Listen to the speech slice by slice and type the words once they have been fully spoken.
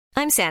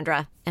I'm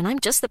Sandra, and I'm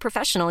just the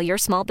professional your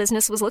small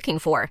business was looking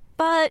for.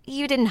 But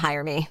you didn't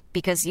hire me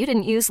because you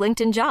didn't use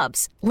LinkedIn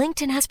Jobs.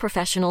 LinkedIn has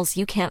professionals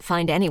you can't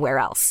find anywhere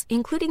else,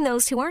 including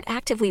those who aren't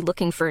actively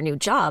looking for a new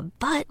job,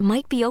 but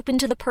might be open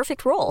to the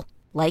perfect role,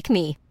 like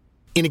me.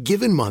 In a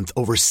given month,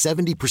 over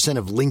 70%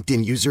 of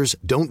LinkedIn users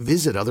don't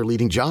visit other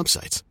leading job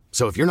sites.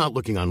 So if you're not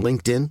looking on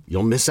LinkedIn,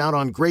 you'll miss out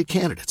on great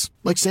candidates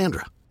like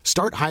Sandra.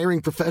 Start hiring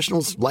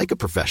professionals like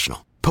a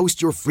professional.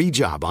 Post your free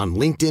job on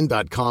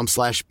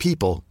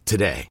linkedin.com/people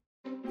today.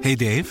 Hey,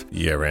 Dave.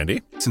 Yeah,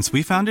 Randy. Since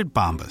we founded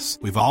Bombas,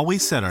 we've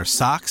always said our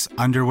socks,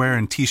 underwear,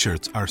 and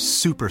T-shirts are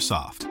super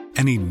soft.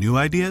 Any new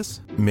ideas?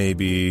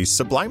 Maybe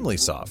sublimely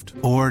soft.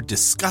 Or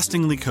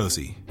disgustingly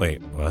cozy.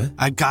 Wait, what?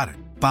 I got it.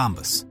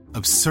 Bombas.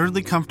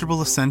 Absurdly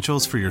comfortable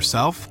essentials for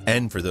yourself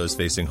and for those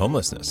facing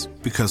homelessness.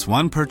 Because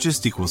one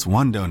purchased equals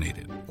one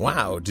donated.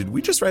 Wow, did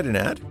we just write an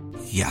ad?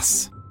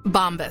 Yes.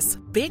 Bombas.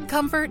 Big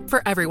comfort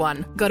for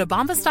everyone. Go to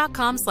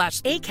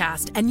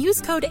bombas.com/ACAST and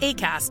use code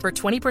ACAST for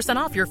 20%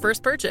 off your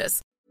first purchase.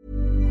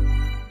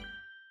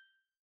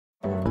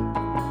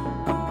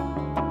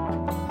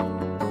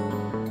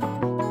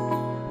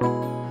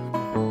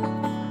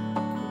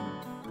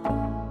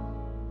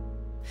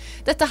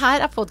 Dette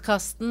her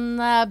podcasten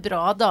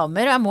Bra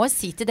damer, og jeg må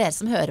si til dere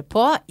som hører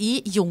på,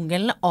 i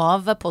jungelen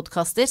av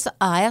podcaster så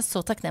jeg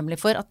så takknemlig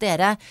for at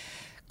dere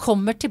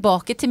kommer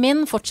tilbake til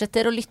min,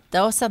 fortsetter å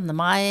lytte og sende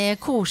meg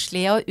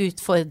koselige og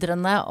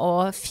utfordrende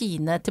og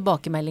fine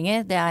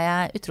tilbakemeldinger. Det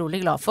jeg utrolig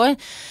glad for.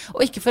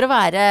 Og ikke for å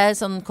være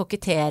sånn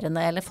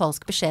koketterende eller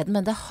falsk beskjeden,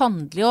 men det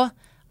handler jo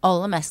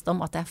aller mest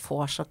om at jeg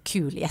får så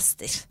kule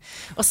gjester.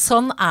 Og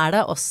sånn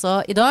det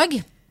også i dag.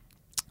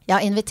 Jeg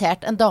har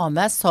invitert en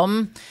dame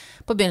som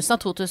på begynnelsen av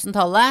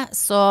 2000-tallet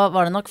så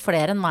var det nok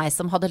flere enn meg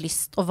som hadde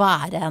lyst å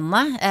være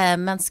henne,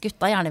 mens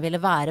gutta gjerne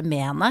ville være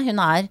med henne.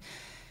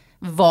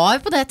 Hun var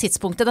på det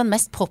tidspunktet den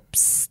mest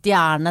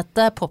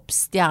popstjernete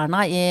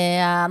popstjerna i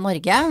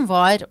Norge,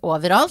 var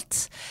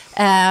overalt.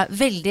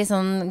 Veldig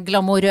sånn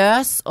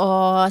glamorøs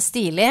og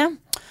stilig.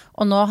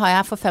 Og nå har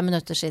jeg for 5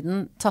 minutter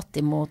siden tatt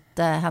imot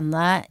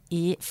henne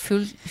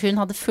hun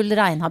hadde full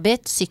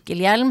regnhabit,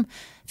 sykkelhjelm,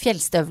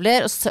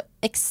 fjellstøvler og så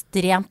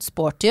ekstremt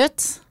sporty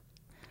ut.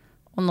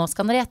 Og nå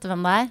skal dere gjette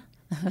hvem det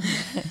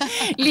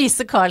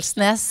Lise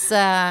Karlsnes,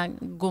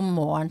 god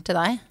morgen til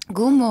deg.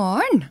 God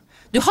morgen.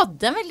 Du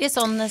hadde en veldig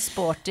sånn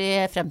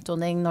sporty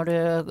fremtoning når du,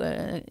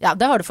 ja,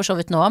 det har du for så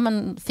vidt nå,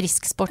 men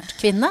frisk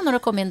sportkvinne når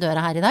du kom inn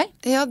døra her i dag.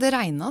 Ja, det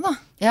regnet da.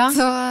 Ja.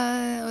 Så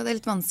og det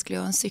litt vanskelig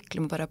å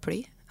sykle med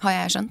paraply, har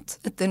jeg skjønt,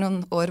 etter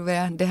noen år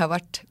hvor det har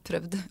vært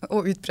prøvd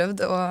og utprøvd.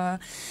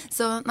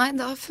 Så nei,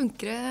 da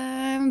funker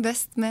det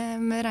best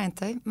med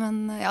regntøy.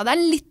 Men ja, det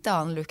litt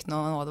annen look nå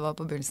enn hva det var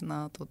på begynnelsen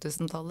av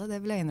 2000-tallet, det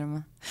vil jeg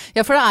innrømme.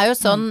 Ja, for det jo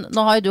sånn,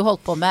 nå har jo du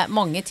holdt på med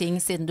mange ting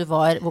siden du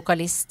var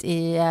vokalist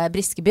i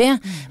Briskeby,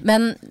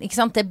 men ikke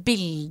sant, det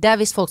bildet,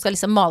 hvis folk skal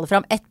liksom male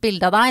fram et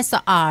bilde av deg, så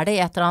det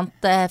i et eller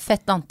annet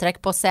fett antrekk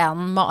på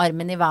scenen med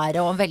armen i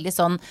været, og veldig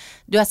sånn,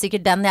 du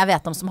sikkert den jeg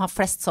vet om som har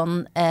flest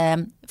sånn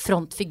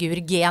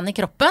frontfigurgen i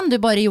kroppen, du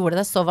bare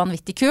gjorde det så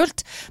vanvittig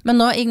kult, men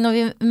nå, når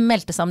vi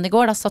meldte sammen i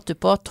går, da satt du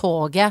på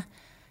toget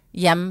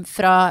hjem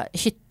fra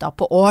hytta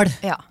på Ål.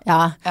 Ja.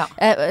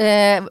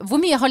 Hvor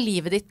mye har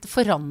livet ditt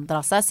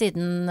forandret seg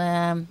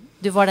siden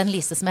du var den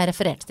Lise som jeg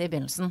refererte til i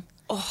begynnelsen?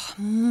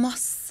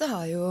 Masse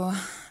har jo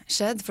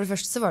skjedd. For det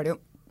første så var det jo,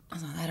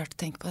 altså det rart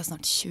å tenke på, det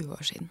snart 20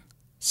 år siden.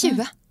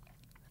 20!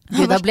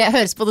 Gud, da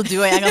høres både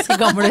du og jeg ganske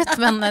gammel ut,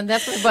 men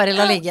det får vi bare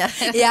la ligge.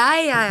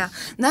 Ja.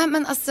 Nei,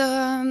 men altså,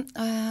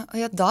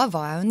 ja, da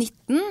var jeg jo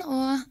 19,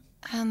 og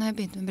når jeg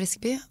begynte med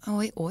Briskeby,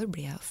 og i år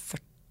blir jeg jo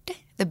 40.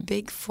 The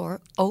Big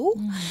 4-0.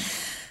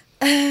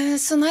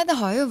 Så nei, det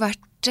har jo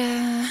vært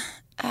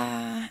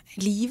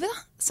livet da,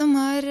 som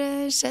har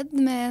skjedd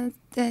med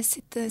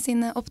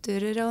sine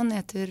oppturer og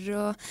nedturer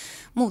og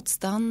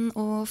motstand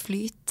og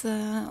flyt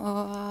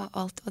og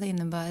alt hva det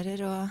innebærer.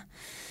 Og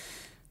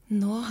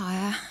nå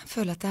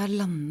føler jeg at jeg har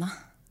landet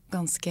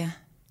ganske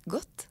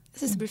godt. Jeg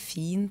synes det blir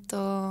fint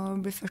å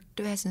bli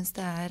 40, og jeg synes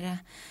det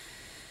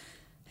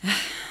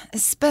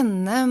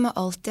spennende med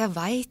alt jeg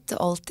vet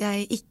og alt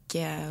jeg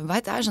ikke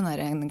vet. Det sånn her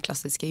den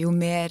klassiske, jo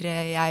mer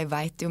jeg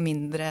vet, jo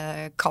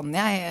mindre kan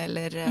jeg,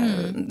 eller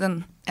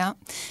den, ja,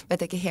 vet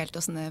jeg ikke helt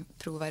hvordan det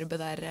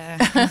proverbet der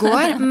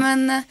går,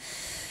 men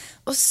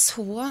og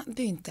så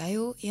begynte jeg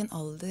jo i en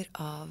alder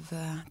av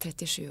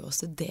 37 å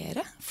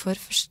studere for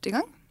første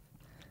gang.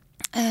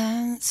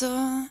 Så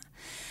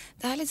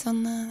det litt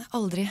sånn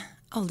aldri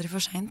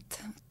for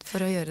sent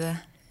for å gjøre det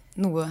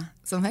noe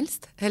som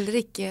helst. Heller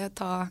ikke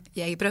ta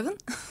jegerprøven.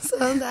 Så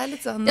det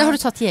litt sånn... Ja, har du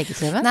tatt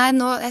jegerprøven? Nei,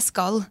 nå, jeg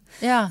skal.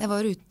 Ja. Jeg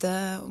var ute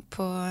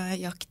på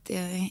jakt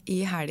i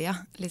helga,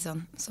 litt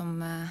sånn,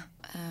 som,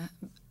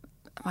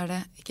 var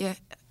det ikke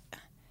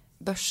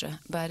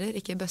børsebærer,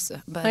 ikke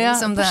bøssebærer, ja,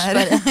 som det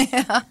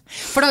ja.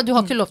 For da, du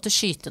har ikke lov til å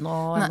skyte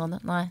noe?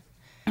 Nei.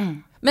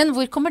 Men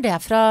hvor kommer det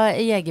fra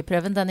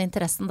jegerprøven, den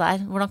interessen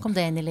der? Hvordan kom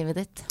det inn i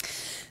livet ditt?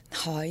 Jeg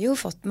har jo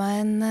fått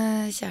meg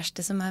en kjæreste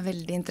som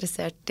veldig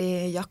interessert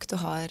i jakt og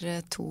har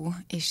 2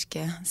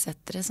 irske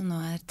settere som nå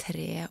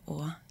 3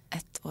 og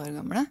 1 år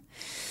gamle.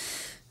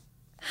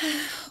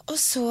 Og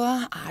så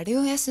det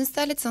jo, jeg synes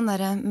det litt sånn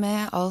der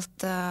med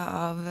alt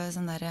av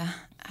sånn der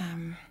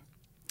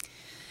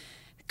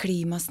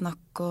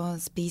klimasnakk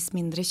og spis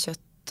mindre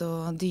kjøtt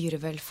og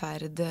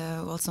dyrevelferd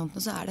og alt sånt,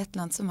 og så det et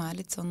eller annet som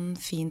litt sånn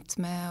fint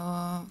med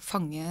å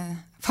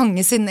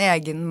fange sin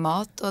egen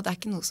mat, og det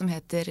ikke noe som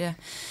heter,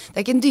 det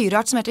ikke en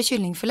dyreart som heter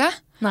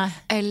kyllingfilet,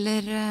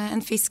 eller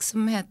en fisk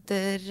som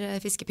heter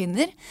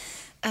fiskepinner.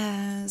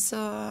 Så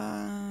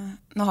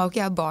nå har jo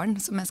ikke jeg barn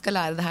som jeg skal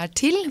lære det her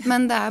til,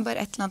 men det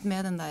bare et eller annet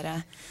med den der,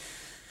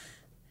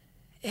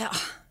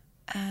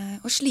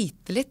 å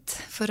slite litt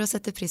for å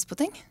sette pris på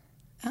ting.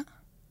 Ja.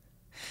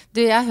 Du,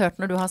 jeg har hørt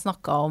når du har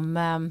snakket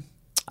om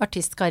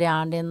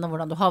artistkarrieren din og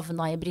hvordan du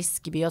havnet i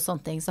Briskeby og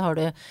sånne ting, så har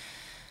du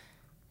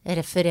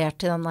referert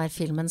til den der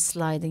filmen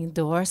Sliding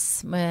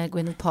Doors med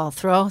Gwyneth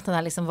Paltrow.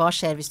 Den liksom, hva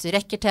skjer hvis du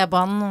rekker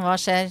T-banen? Hva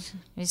skjer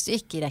hvis du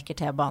ikke rekker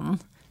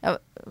T-banen? Ja,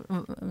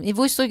 i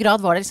hvor stor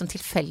grad var det liksom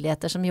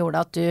tilfeldigheter som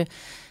gjorde at du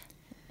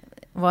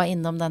var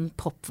innom den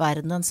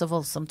popverdenen så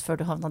voldsomt før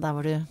du havnet der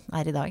hvor du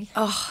i dag?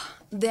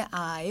 Det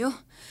jo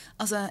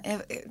altså,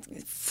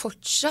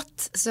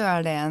 fortsatt så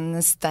det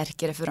en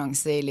sterk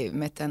referanse i livet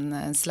mitt,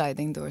 den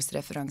Sliding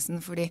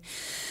Doors-referansen, fordi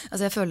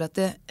altså, jeg føler at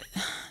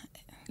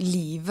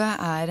livet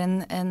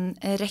en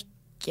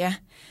rekke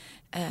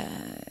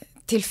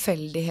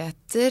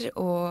tilfeldigheter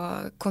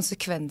og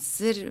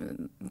konsekvenser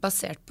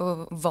basert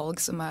på valg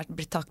som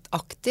blitt tatt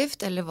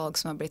aktivt, eller valg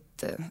som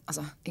blitt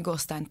altså, i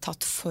gåstein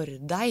tatt for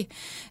deg,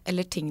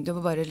 eller ting du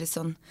bare litt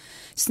sånn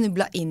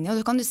snublet inn i, og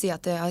du kan si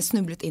at jeg har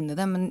snublet inn i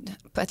det, men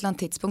på et eller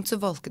annet tidspunkt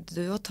så valgte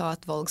du å ta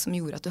et valg som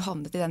gjorde at du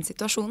havnet i den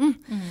situasjonen.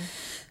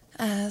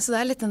 Så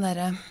det litt den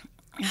der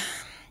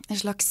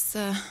en slags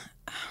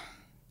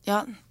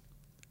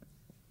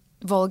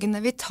valgene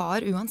vi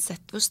tar,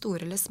 uansett hvor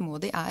store eller små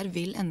de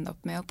vil ende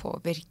opp med å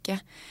påvirke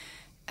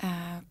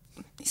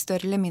i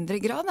større eller mindre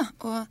grad. Da.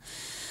 Og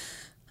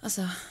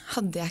altså,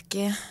 hadde jeg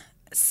ikke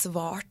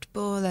svart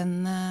på den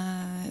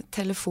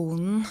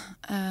telefonen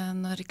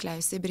når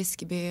Klaus i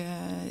Briskeby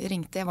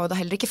ringte, jeg var jo da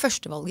heller ikke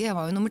førstevalget, jeg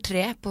var jo nummer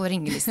 3 på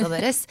ringelista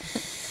deres.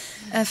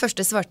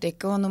 Første svarte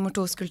ikke, og nummer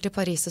 2 skulle til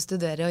Paris og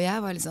studere, og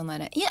jeg var litt sånn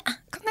der,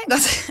 kan jeg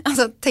godt?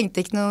 Altså,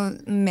 tenkte ikke noe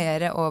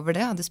mer over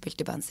det. Jeg hadde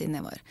spilt i band siden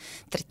jeg var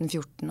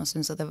 13-14 og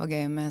syntes at det var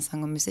gøy med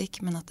sang og musikk,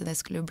 men at det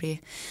skulle bli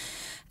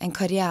en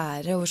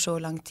karriere over så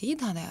lang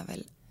tid, hadde jeg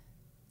vel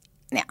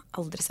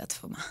aldri sett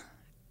for meg.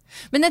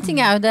 Men en ting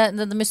jo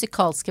det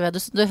musikalske ved det,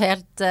 som du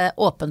helt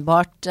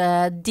åpenbart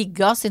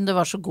digga, siden du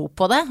var så god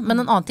på det. Men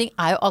en annen ting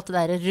jo alt det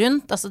der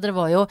rundt. Altså, dere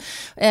var jo,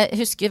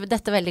 jeg husker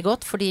dette veldig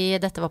godt, fordi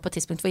dette var på et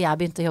tidspunkt hvor jeg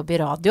begynte å jobbe i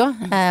radio.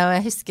 Og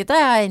jeg husket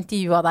det, jeg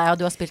intervjuet deg, og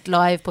du har spilt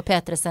live på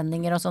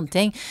P3-sendinger og sånne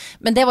ting.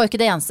 Men det var jo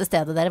ikke det eneste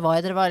stedet dere var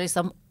i. Dere var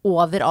liksom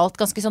overalt,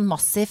 ganske sånn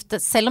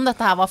massivt. Selv om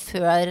dette her var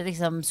før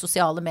liksom,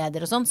 sosiale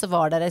medier og sånn, så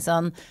var dere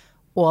sånn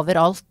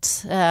overalt.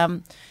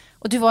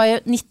 Og du var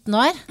jo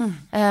 19 år.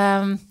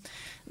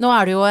 Nå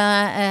du jo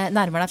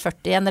nærmere deg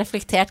 40, en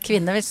reflektert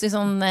kvinne. Hvis du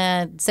sånn,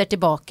 ser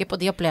tilbake på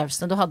de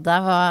opplevelsene du hadde,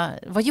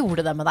 hva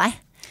gjorde det med deg?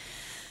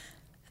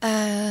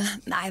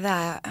 Nei, det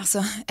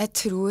altså, jeg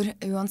tror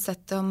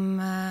uansett om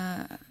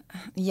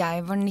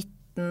jeg var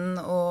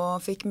 19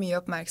 og fikk mye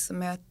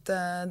oppmerksomhet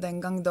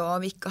den gang da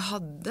vi ikke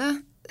hadde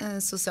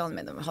sosiale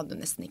medier, vi hadde jo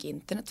nesten ikke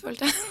internett,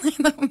 følte jeg.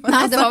 Nei,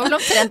 det var vel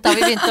omtrent da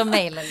vi begynte å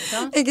maile,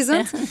 liksom. Ikke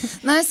sant?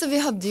 Nei, så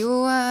vi hadde jo,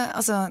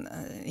 altså,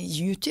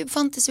 YouTube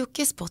fantes jo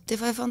ikke,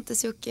 Spotify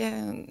fantes jo ikke,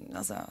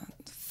 altså,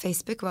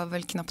 Facebook var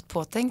vel knapt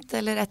påtenkt,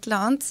 eller et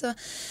eller annet, så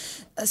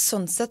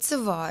sånn sett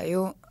så var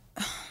jo,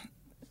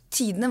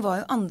 tidene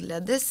var jo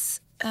annerledes,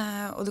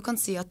 og du kan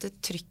si at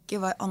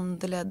trykket var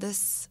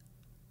annerledes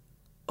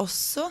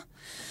også.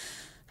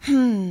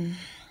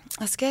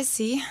 Hva skal jeg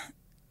si?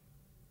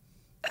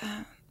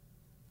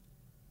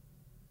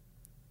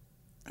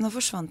 Nå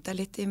forsvant jeg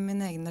litt i min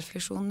egen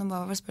refleksjon. Nå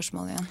var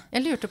spørsmålet igjen.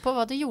 Jeg lurte på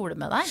hva det gjorde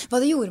med deg.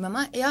 Hva det gjorde med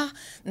meg? Ja,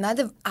 nei,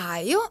 det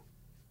jo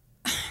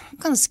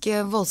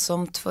ganske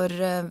voldsomt for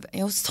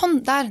jo,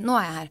 sånn, der, nå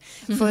jeg her.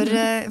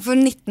 For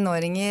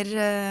 19-åringer,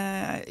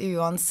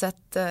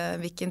 uansett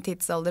hvilken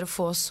tidsalder, å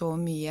få så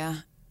mye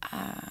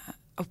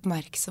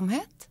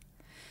oppmerksomhet.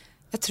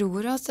 Jeg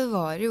tror at det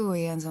var jo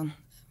i en sånn,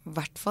 i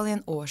hvert fall i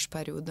en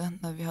årsperiode,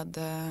 når vi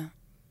hadde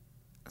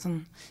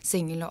sånn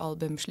single- og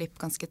albumslipp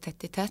ganske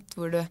tett i tett,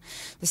 hvor det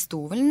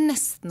sto vel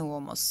nesten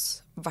noe om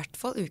oss, i hvert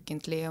fall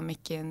ukentlig, om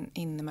ikke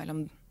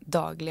innimellom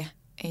daglig,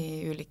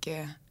 i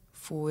ulike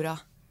fora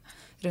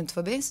rundt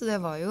forbi. Så det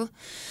var jo,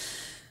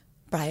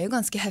 ble jo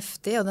ganske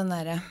heftig, og den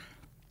der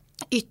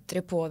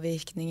ytre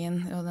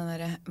påvirkningen, og den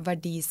der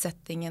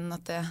verdisettingen,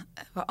 at det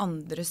hva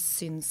andre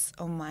syns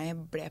om meg,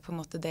 ble på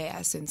en måte det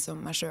jeg syns om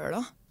meg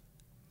selv også.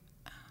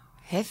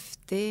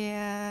 Heftig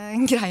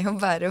greie å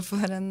bære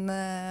for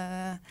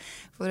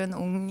en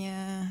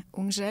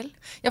ung sjel.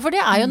 Ja, for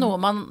det jo noe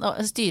man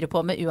styrer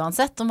på med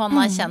uansett, om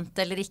man kjent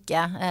eller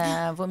ikke,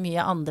 hvor mye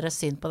andre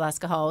syn på deg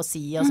skal ha å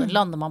si, og så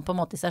lander man på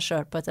en måte i seg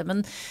selv på et sted.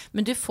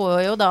 Men du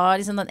får jo da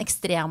liksom den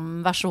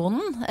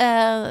ekstremversjonen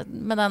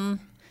med den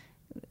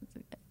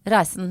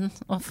reisen,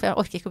 jeg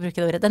orker ikke å bruke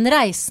det ordet, den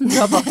reisen du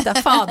har bak deg,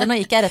 fader, nå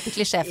gikk jeg rett i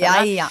klisjé for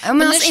deg. Ja,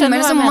 men altså,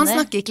 innimellom så må man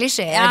snakke i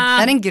klisjéer.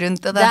 Det en grunn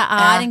til det.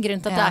 Det en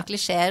grunn til at det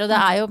klisjéer, og det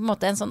jo på en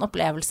måte en sånn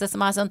opplevelse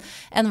som sånn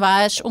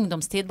enhvers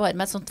ungdomstid bare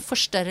med et sånt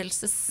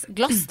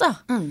forstørrelsesglass da.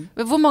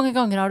 Hvor mange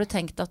ganger har du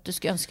tenkt at du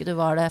skulle ønske du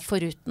var det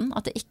foruten,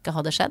 at det ikke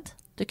hadde skjedd?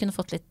 Du kunne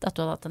fått litt, at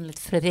du hadde hatt en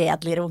litt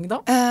fredeligere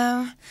ungdom?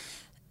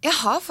 Jeg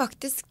har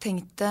faktisk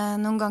tenkt det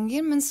noen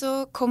ganger, men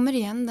så kommer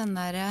igjen den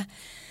der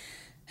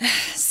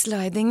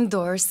sliding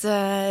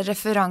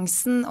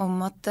doors-referansen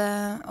om at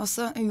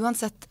også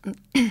uansett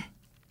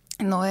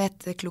nå i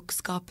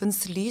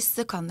etterklokskapens lys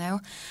så er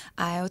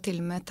jeg jo til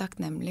og med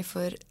takknemlig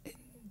for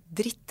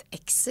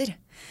drittekser.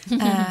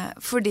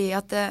 Fordi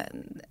at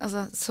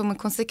altså, som en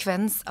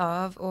konsekvens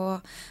av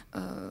å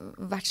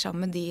vært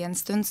sammen med de en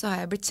stund, så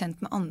har jeg blitt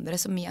kjent med andre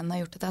som igjen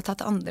har gjort at jeg har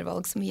tatt andre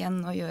valg som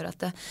igjen og gjør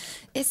at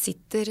jeg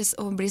sitter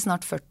og blir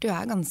snart 40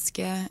 og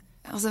ganske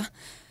altså,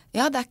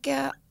 ja, det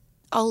ikke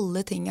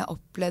alle ting jeg har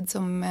opplevd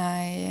som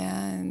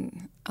jeg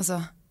altså,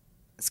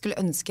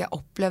 skulle ønske jeg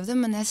opplevde,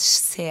 men jeg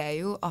ser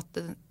jo at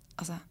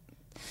altså,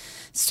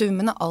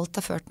 summen av alt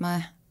har ført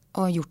meg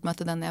og gjort meg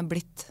til den jeg har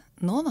blitt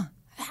nå da.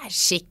 Det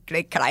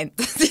skikkelig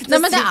kleint. Nei,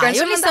 men det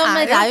jo liksom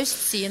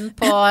raust syn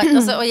på,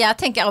 altså, og jeg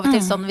tenker av og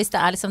til sånn, hvis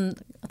det liksom,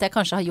 at jeg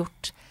kanskje har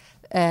gjort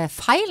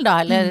feil da,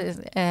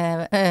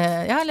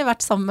 eller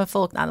vært sammen med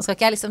folk, nei, nå skal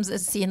ikke jeg liksom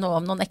si noe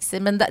om noen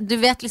ekser, men du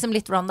vet liksom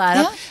litt hvordan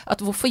det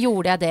at hvorfor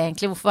gjorde jeg det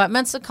egentlig,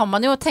 men så kan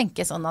man jo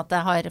tenke sånn at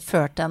det har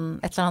ført et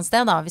eller annet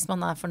sted da, hvis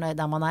man fornøyd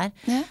der man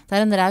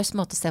det en raus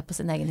måte å se på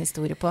sin egen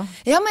historie på.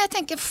 Ja, men jeg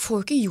tenker,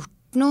 får ikke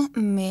gjort noe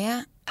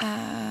med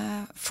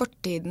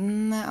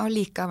fortiden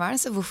allikevel,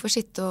 så hvorfor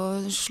sitte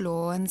og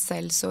slå en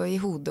selv så i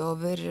hodet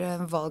over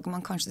valg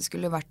man kanskje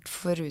skulle vært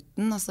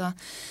foruten, altså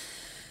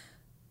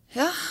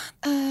ja,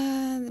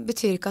 det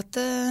betyr ikke at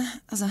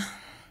altså,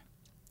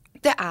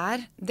 det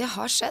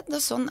har skjedd,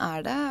 og sånn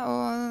det,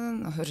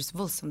 og det høres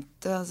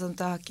voldsomt, altså,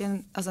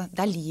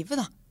 det livet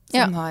da,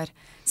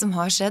 som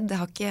har skjedd, det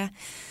har ikke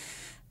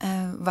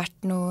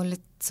vært noe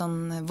litt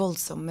sånn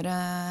voldsommere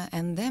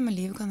enn det, men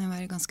livet kan jo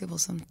være ganske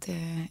voldsomt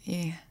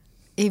i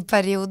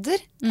perioder.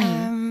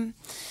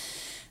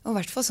 Og i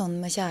hvert fall sånn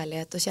med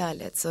kjærlighet og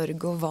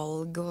kjærlighetssorg og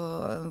valg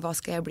og hva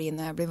skal jeg bli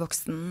når jeg blir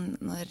voksen,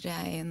 når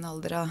jeg i en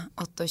alder av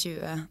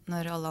 28,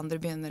 når alle andre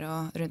begynner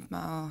rundt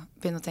meg og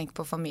begynner å tenke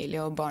på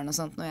familie og barn og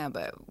sånt, når jeg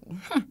bare,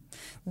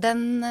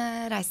 den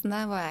reisen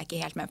der var jeg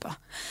ikke helt med på.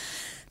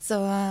 Så,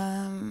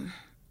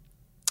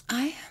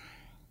 nei.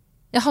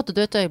 Ja, hadde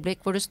du et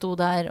øyeblikk hvor du sto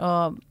der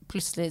og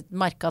plutselig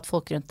merket at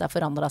folk rundt deg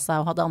forandret seg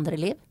og hadde andre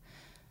liv?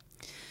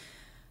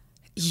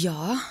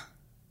 Ja.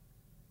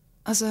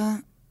 Altså,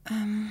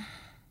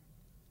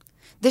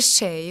 det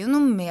skjer jo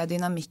noe med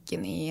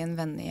dynamikken i en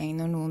vennegjeng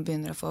når noen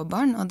begynner å få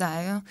barn, og det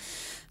jo,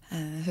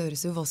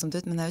 høres jo voldsomt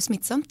ut, men det jo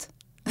smittsomt.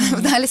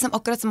 Det liksom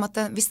akkurat som at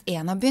hvis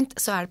en har begynt,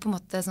 så det på en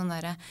måte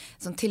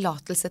sånn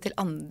tillatelse til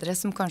andre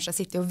som kanskje har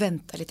sittet og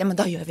ventet litt, ja, men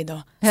da gjør vi det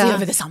også, så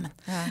gjør vi det sammen.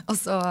 Ja. Og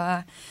så,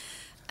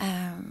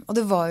 og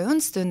det var jo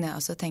en stund jeg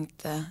også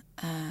tenkte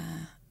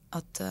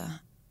at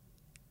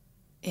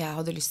jeg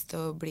hadde lyst til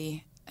å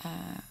bli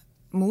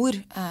mor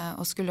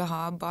og skulle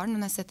ha barn,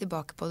 men når jeg ser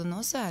tilbake på det nå,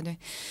 så det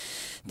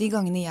de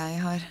gangene jeg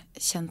har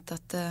kjent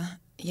at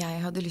jeg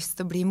hadde lyst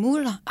til å bli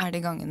mor, da, de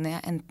gangene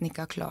jeg enten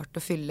ikke har klart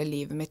å fylle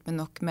livet mitt med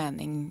nok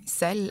mening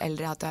selv,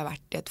 eller at jeg har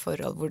vært i et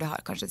forhold hvor det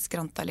har kanskje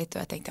skrantet litt,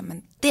 og jeg tenkte, men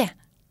det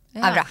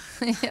bra.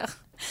 Ja.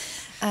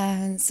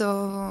 Så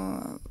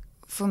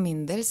for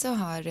min del så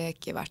har det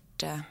ikke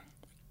vært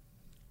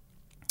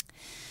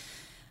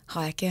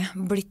har jeg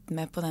ikke blitt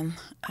med på den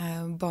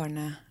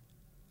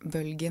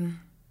barnebølgen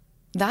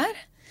der.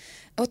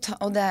 Og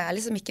det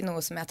liksom ikke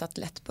noe som jeg har tatt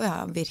lett på. Jeg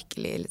har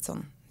virkelig litt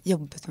sånn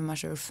jobbet med meg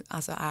selv.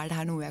 Altså, det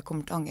her noe jeg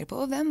kommer til å angre på?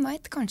 Og hvem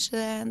vet, kanskje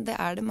det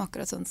det, men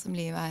akkurat sånn som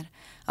livet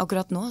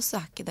akkurat nå,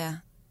 så ikke det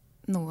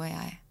noe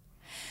jeg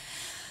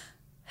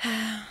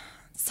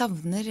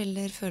savner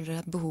eller føler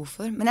et behov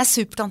for. Men jeg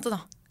supertante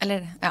da.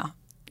 Eller, ja,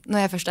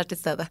 når jeg først til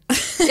stede.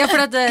 Ja,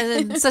 for at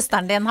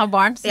søsteren din har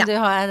barn, som du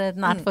har et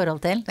nært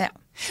forhold til. Ja.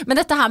 Men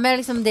dette her med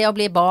liksom det å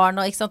bli barn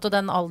og, ikke sant, og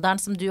den alderen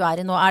som du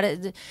i nå,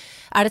 det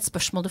et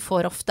spørsmål du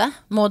får ofte?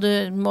 Må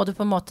du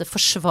på en måte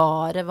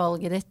forsvare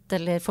valget ditt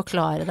eller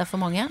forklare det for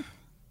mange?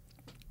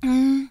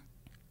 Nei,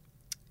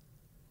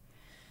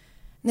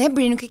 jeg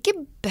blir nok ikke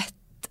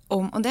bedt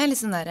om, og det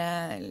litt sånn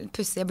der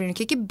pussig, jeg blir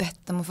nok ikke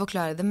bedt om å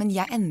forklare det, men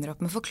jeg ender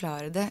opp med å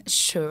forklare det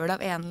selv av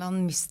en eller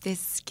annen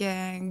mystisk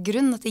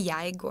grunn, at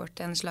jeg går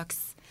til en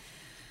slags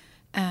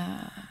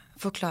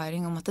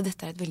forklaring om at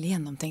dette et veldig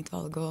gjennomtenkt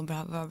valg og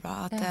bla bla bla,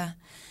 at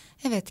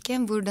jeg vet ikke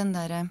hvor den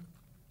der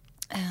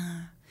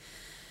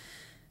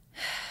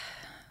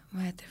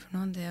hva heter det for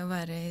noe, det å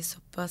være i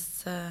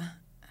såpass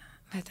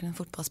hva heter det, en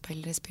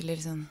fotballspiller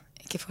spiller sånn,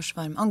 ikke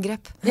forsvar, men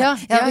angrep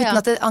uten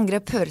at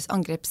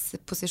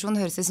angrepsposisjon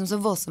høres liksom så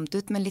voldsomt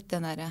ut, men litt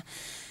den der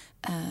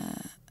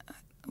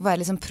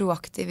være liksom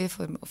proaktiv i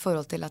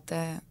forhold til at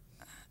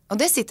og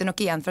det sitter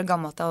nok igjen fra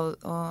gammelt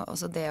og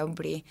også det å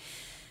bli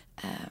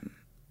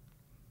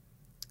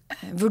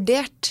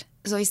vurdert.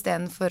 Så I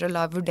stedet for å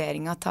la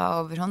vurderingen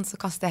ta overhånd, så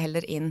kaster jeg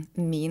heller inn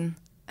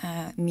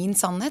min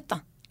sannhet,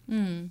 da.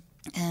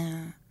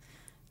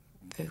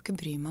 Bør jo ikke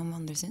bry meg om hva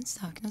andre syns,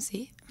 det har ikke noe å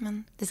si,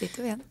 men det sitter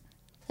jo igjen.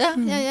 Ja,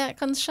 jeg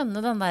kan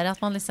skjønne den der at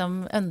man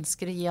liksom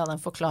ønsker å gi alle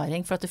en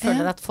forklaring, for at du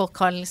føler at folk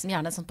har liksom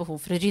gjerne et sånt behov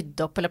for å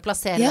rydde opp, eller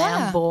plassere i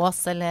en bås,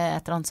 eller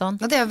et eller annet sånt.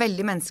 Og det er jo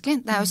veldig menneskelig.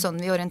 Det er jo sånn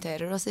vi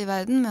orienterer oss i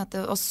verden,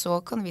 og så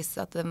kan det vise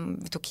seg at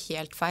vi tok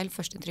helt feil.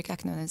 Førsteinntrykk er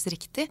ikke nødvendigvis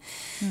riktig.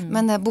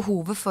 Men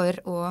behovet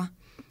for å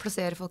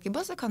plassere folk i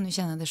bås, så kan du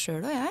kjenne det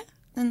selv og jeg.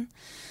 Den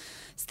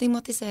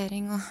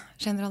stigmatisering og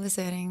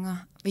generalisering,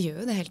 og vi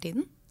gjør jo det hele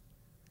tiden.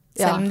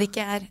 Selv om det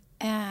ikke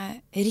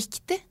er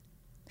riktig.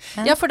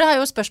 Ja, for det er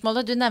jo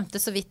spørsmålet du nevnte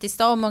så vidt I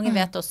sted, og mange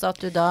vet også at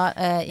du da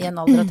I en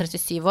alder av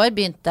 37 år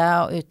begynte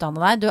å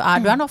utdanne deg. Du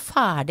er nå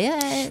ferdig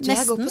nesten.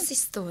 Jeg går på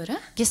siste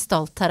året.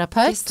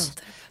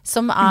 Gestaltterapeut,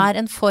 som er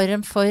en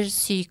form for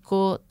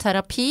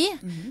psykoterapi.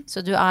 Så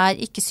du er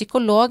ikke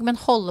psykolog, men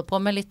holder på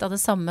med litt av det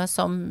samme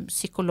som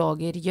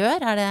psykologer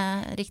gjør. Er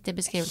det riktig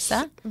beskrivelse?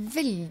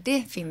 Veldig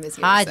fin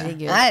beskrivelse.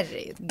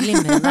 Herregud.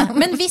 Glimrende.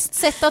 Men visst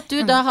sett at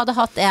du da hadde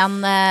hatt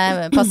en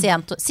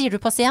pasient, sier du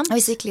pasient?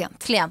 Jeg vil si klient.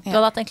 Du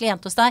hadde hatt en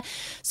klient hos deg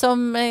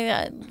som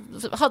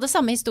hadde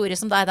samme historie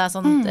som deg, der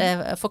sånn,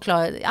 jeg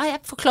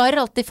forklarer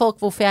alltid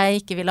folk hvorfor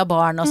jeg ikke vil ha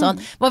barn og sånn.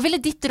 Hva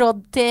ville ditt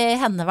råd til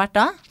henne vært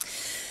da?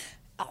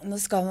 Ja, nå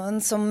skal man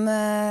som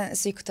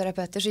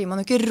psykoterapeuter, så gir man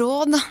jo ikke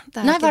råd, da.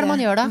 Nei, hva er det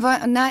man gjør da?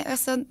 Nei,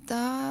 altså,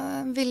 da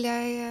vil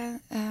jeg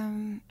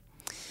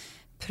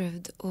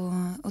prøvd å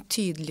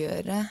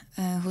tydeliggjøre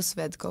hos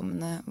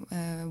vedkommende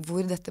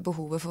hvor dette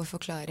behovet for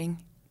forklaring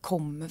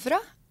kommer fra.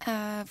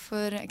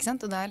 For, ikke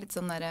sant? Og det er litt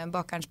sånn der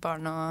bakerens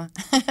barn og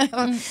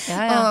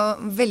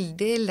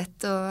veldig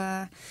lett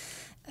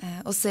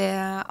å se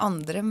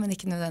andre, men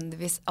ikke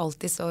nødvendigvis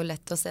alltid så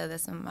lett å se det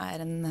som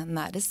er en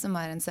nærest, som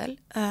er en selv.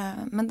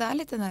 Men det er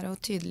litt det der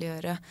å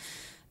tydeliggjøre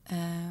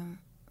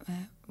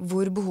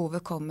hvor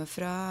behovet kommer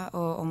fra,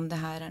 og om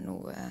det her er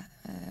noe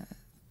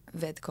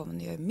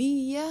vedkommende gjør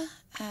mye,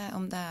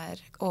 om det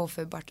er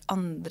overførbart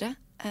andre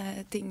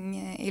ting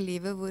I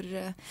livet hvor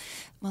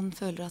man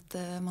føler at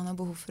man har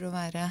behov for å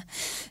være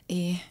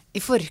I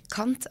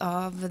forkant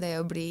av det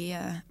å bli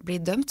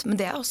dømt. Men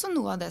det er også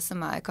noe av det som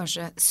er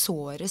kanskje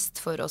sårest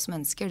for oss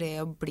mennesker,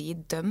 det å bli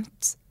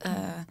dømt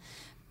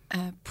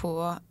på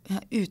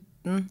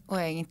uten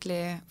å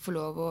egentlig få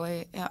lov å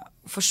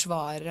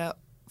forsvare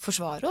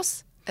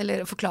oss.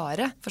 Eller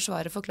forklare.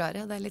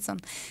 Det er litt sånn,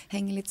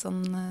 henger litt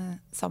sånn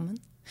sammen.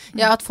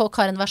 Ja, at folk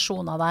har en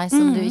versjon av deg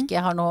som du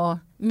ikke har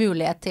noe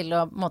mulighet til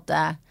å måtte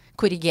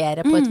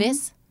korrigere på et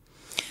vis.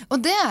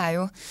 Og det er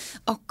jo,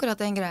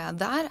 akkurat den greia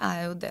der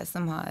er jo det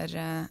som har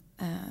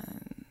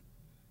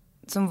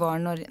som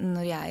var når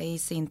jeg I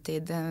sin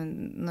tid,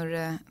 når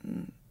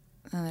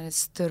den der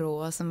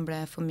strået som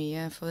ble for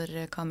mye for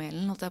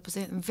kamelen, holdt jeg på å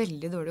si, en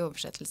veldig dårlig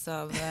oversettelse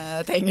av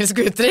et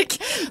engelsk uttrykk.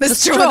 The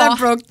straw that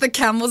broke the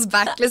camel's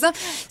back, liksom.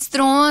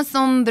 Strå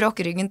som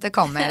bråk ryggen til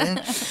kamelen.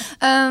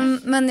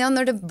 Men ja,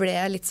 når det ble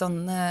litt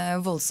sånn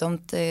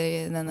voldsomt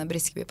I denne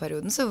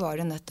Briskeby-perioden, så var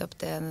det nettopp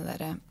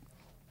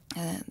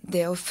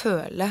det å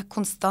føle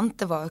konstant.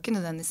 Det var jo ikke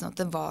nødvendigvis sånn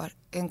at det var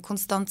en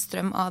konstant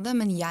strøm av det,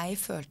 men jeg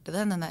følte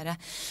det, den der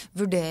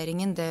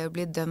vurderingen, det å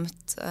bli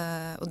dømt,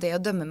 og det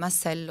å dømme meg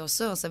selv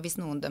også. Altså hvis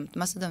noen dømte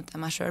meg, så dømte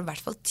jeg meg selv I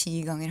hvert fall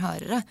 10 ganger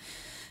hardere.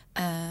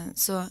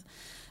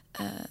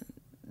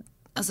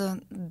 Altså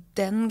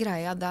den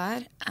greia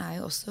der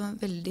jo også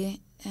veldig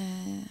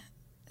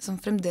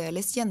som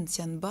fremdeles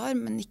gjenkjennbar,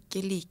 men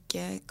ikke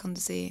like, kan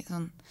du si,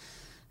 sånn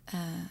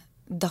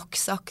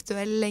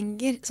dagsaktuell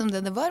lenger som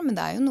det var, men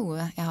det jo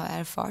noe jeg har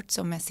erfart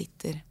som jeg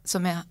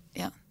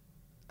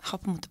har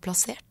på en måte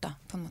plassert da,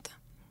 på en måte.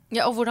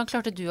 Ja, og hvordan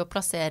klarte du å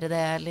plassere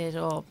det, eller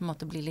å på en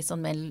måte bli litt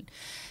sånn mer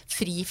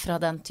fri fra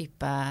den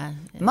type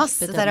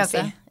Masse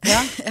terapi.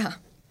 Ja. Ja.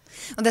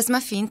 Og det som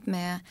fint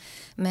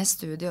med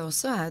studiet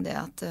også jo det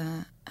at,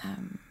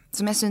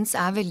 som jeg synes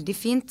veldig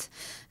fint,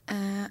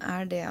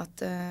 det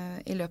at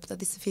I løpet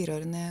av disse 4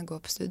 årene jeg går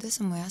på studiet,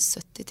 så må jeg ha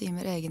 70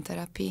 timer egen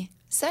terapi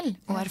selv,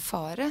 og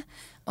erfare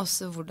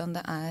også hvordan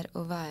det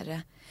å være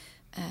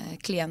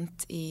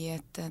klient I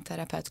et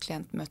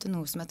terapeut-klientmøte,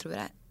 noe som jeg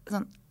tror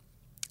sånn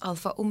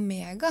alfa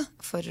omega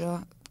for å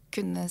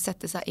kunne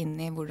sette seg inn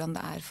I hvordan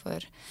det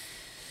for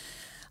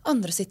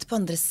andre å sitte på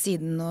andre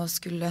siden og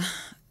skulle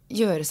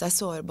gjøre seg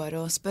sårbare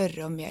og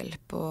spørre om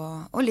hjelp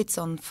og litt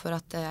sånn for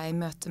at jeg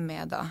møter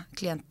med da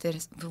klienter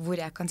hvor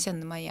jeg kan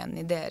kjenne meg igjen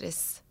I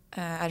deres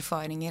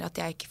erfaringer, at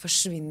jeg ikke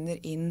forsvinner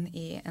inn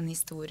I en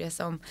historie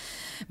som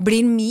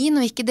blir min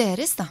og ikke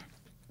deres da.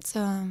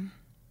 Så,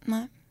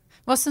 nei.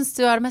 Hva synes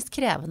du det mest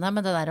krevende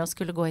med det der å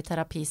skulle gå I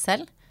terapi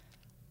selv?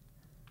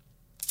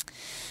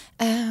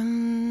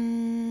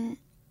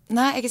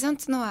 Nei, ikke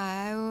sant? Nå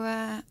jeg jo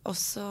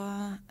også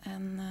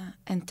en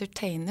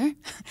entertainer.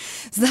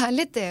 Så det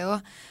litt det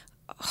å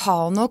ha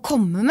noe å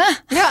komme med.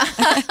 Ja.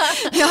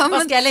 Ja, men,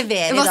 hva skal jeg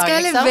levere I dag, liksom? Hva skal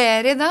jeg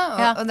levere I dag?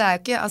 Og det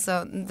jo ikke, altså,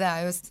 det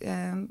jo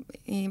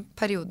I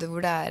perioder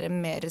hvor det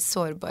mer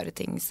sårbare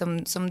ting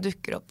som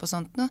dukker opp og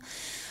sånt noe.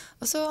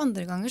 Og så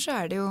andre ganger så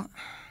det jo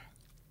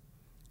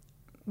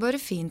bare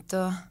fint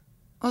å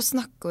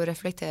snakke og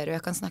reflektere, og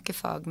jeg kan snakke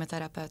fag med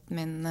terapeuten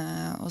min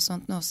og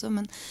sånt nå også,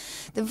 men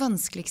det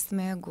vanskeligste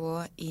med å gå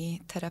i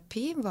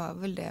terapi var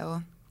vel det å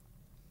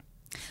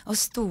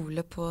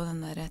stole på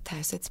den der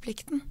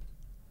taushetsplikten.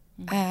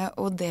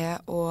 Og det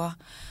å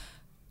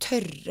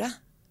tørre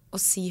å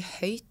si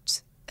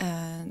høyt,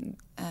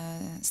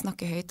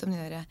 snakke høyt om de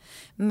der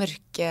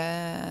mørke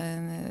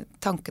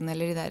tankene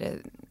eller de der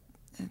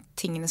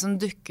tingene som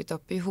dukket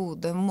opp i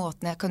hodet,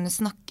 måten jeg kunne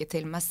snakke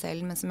til meg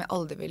selv, men som jeg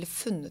aldri ville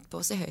funnet på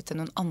å si høyt til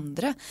noen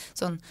andre.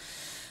 Sånn,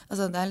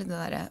 altså det litt det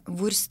der,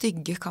 hvor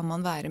stygge kan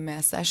man være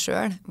med seg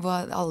selv?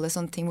 Alle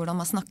sånne ting, hvordan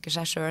man snakker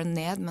seg selv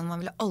ned, men man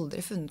ville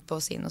aldri funnet på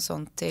å si noe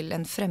sånt til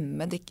en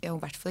fremmed, og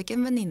i hvert fall ikke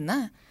en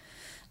venninne.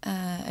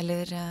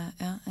 Eller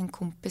en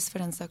kompis for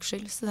den saks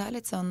skyld. Så det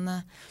litt sånn,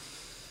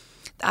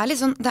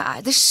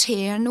 det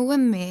skjer noe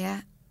med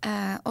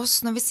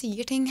oss når vi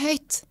sier ting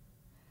høyt.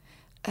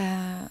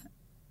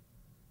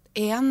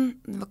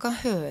 Man kan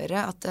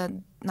høre at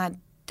nei,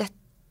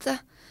 dette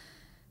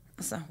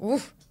altså,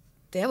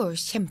 det var jo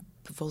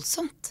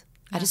kjempevoldsomt.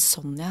 Det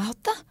sånn jeg har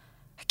hatt det?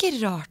 Det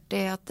ikke rart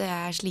det at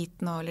jeg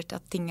sliten nå, eller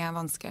at ting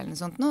vanskelig eller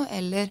noe sånt nå,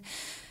 eller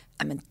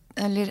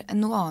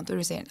noe annet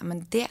hvor du sier,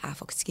 men det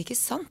faktisk ikke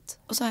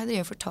sant. Og så har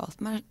jeg fortalt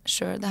meg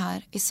selv det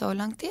her i så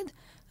lang tid.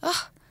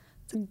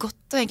 Det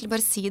godt å egentlig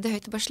bare si det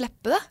høyt og bare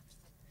slippe det.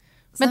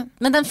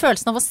 Men den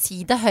følelsen av å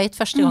si det høyt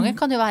første gangen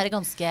kan jo være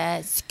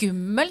ganske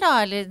skummel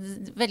da, eller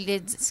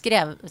veldig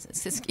skremmende og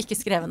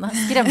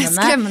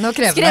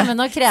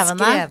krevende.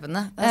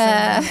 Skrevende.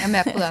 Jeg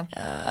med på det.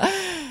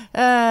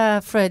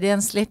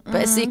 Freudian slip.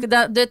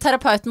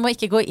 Terapeuten må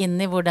ikke gå inn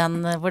i hvor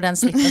den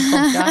slippen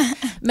kom fra.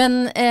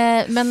 Men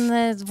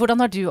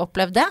hvordan har du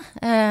opplevd det?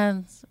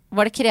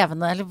 Var det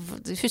krevende, eller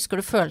husker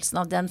du følelsen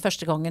av den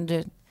første gangen du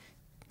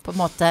på en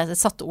måte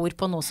satte ord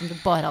på noe som du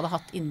bare hadde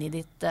hatt inni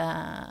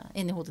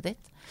hodet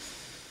ditt?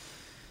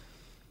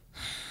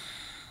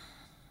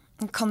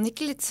 Jeg kan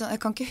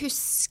ikke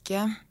huske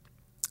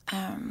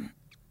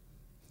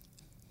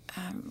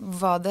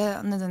hva det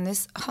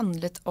nødvendigvis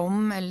handlet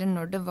om, eller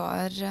når det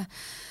var,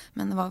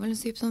 men det var vel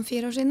typ sånn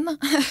 4 år siden da.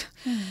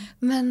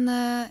 Men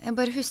jeg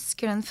bare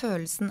husker den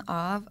følelsen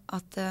av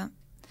at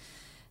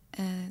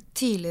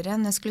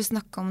tidligere, når jeg skulle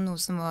snakke om noe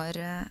som var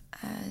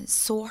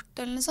sårt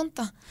eller noe sånt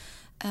da,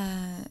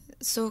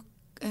 så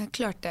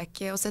klarte jeg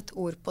ikke å sette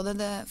ord på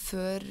det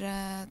før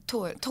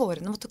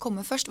tårene måtte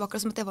komme først. Det var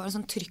akkurat som at jeg var en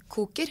sånn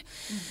trykkoker,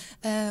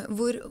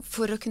 hvor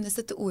for å kunne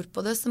sette ord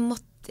på det, så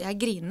måtte jeg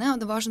grine, og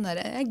det var sånn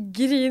der, jeg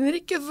griner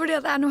ikke fordi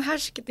det noe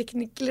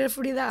hersketeknikk, eller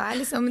fordi det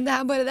liksom,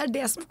 det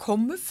det som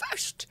kommer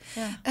først.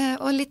 Ja.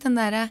 Og litt den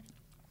der,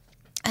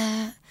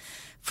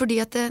 fordi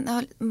at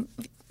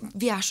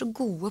vi så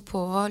gode på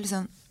å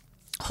liksom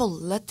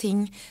holde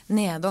ting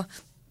nede, og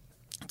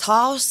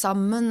ta oss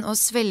sammen og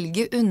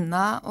svelge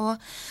unna,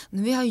 og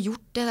når vi har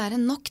gjort det der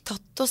nok,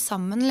 tatt oss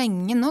sammen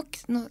lenge nok,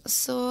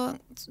 så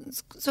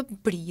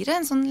blir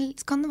det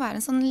kan det være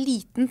en sånn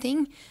liten ting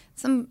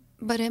som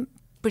bare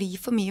blir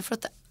for mye, for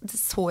at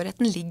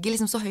sårheten ligger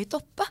liksom så høyt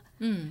oppe.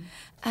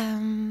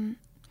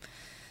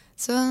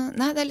 Så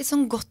nei, det litt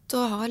sånn godt å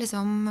ha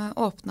liksom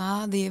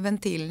åpnet de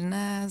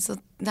ventilene, så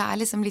det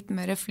liksom litt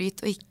mer flyt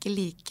og ikke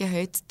like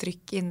høyt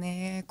trykk inn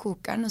i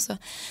kokeren. Og så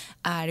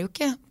det jo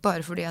ikke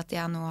bare fordi at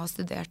jeg nå har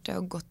studert det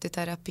og gått i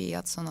terapi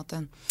at sånn at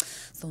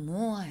så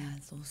nå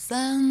jeg så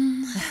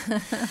zen.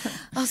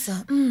 Altså,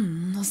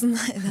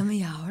 men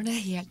jeg har det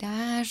helt,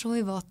 jeg så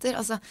i vater.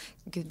 Altså,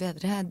 Gud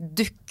bedre, jeg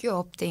dukker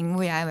opp ting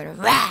hvor jeg bare og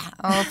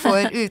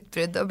får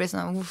utbrudd og blir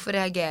sånn, hvorfor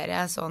reagerer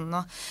jeg sånn?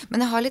 Men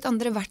jeg har litt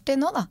andre verktøy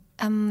nå da,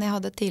 enn jeg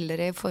hadde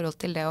tidligere i forhold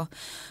til det å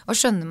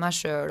skjønne meg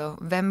selv, og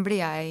hvem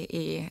blir jeg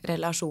i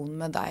relasjon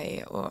med deg,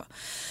 og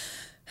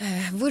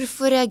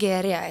hvorfor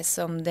reagerer jeg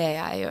som det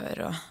jeg gjør,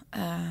 og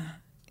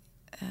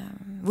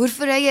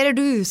hvorfor reagerer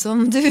du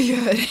som du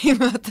gjør i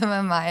møte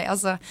med meg?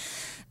 Altså,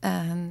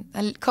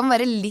 det kan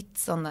være litt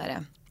sånn der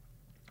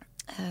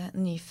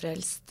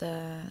nyfrelst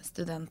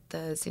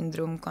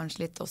studentsyndrom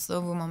kanskje litt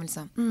også, hvor man vil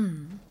sånn,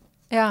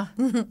 ja.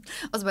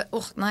 Og så bare,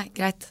 nei,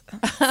 greit.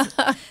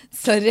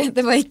 Sorry,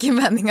 det var ikke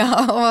meningen.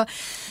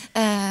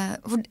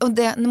 Og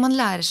det, når man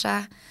lærer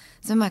seg,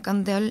 så merker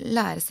man det å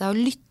lære seg å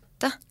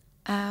lytte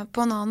på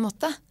en annen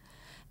måte,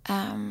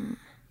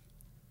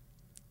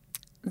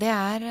 det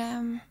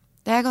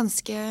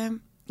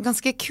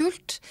ganske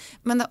kult,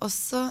 men det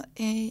også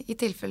i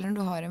tilfeller når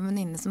du har en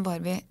venninne som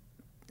bare vil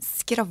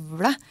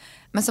skravle,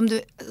 men som du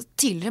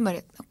tidligere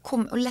bare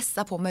kom og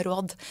lessa på med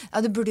råd.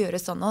 Ja, du burde gjøre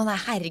sånn, og nei,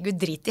 herregud,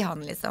 drit i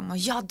han liksom, og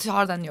ja, du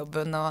har den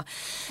jobben, og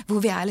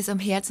hvor vi liksom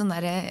helt sånn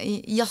der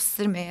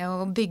jasser med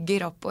og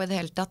bygger opp og i det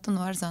hele tatt, og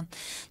nå det sånn,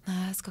 nei,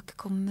 jeg skal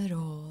ikke komme med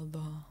råd,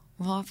 og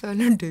hva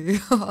føler du?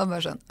 Og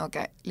bare sånn, ok,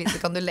 litt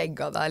kan du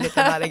legge av deg, litt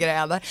den der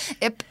greia der.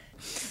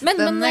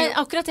 Men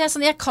akkurat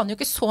jeg kan jo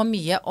ikke så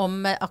mye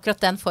om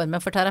akkurat den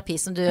formen for terapi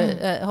som du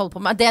holder på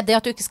med. Det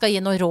at du ikke skal gi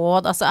noe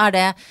råd, altså hva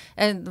det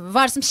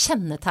som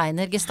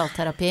kjennetegner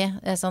gestaltterapi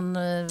sånn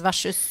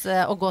versus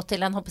å gå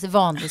til en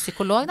vanlig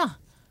psykolog da?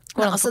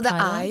 Altså, det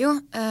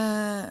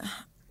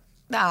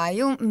er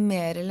jo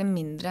mer eller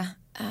mindre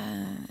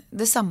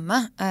det samme,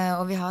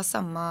 og vi har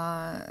samme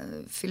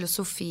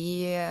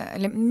filosofi,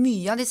 eller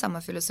mye av de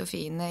samme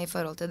filosofiene i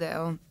forhold til det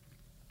å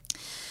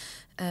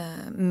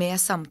med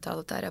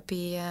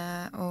samtaleterapi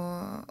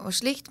og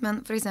slikt,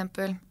 men for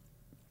eksempel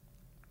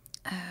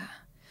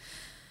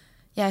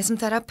jeg som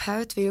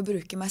terapeut vil jo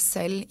bruke meg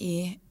selv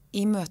i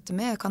møte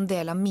med, jeg kan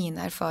dele av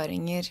mine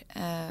erfaringer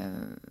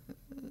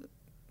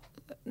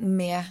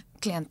med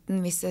klienten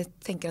hvis jeg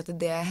tenker at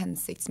det er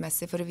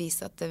hensiktsmessig for å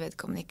vise at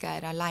vedkommende ikke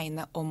er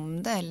alene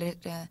om det, eller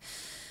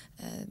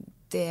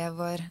det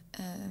var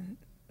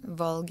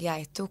valg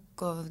jeg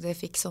tok, og det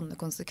fikk sånne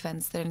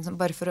konsekvenser,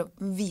 liksom, bare for å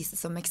vise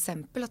som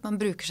eksempel at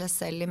man bruker seg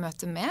selv i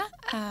møte med.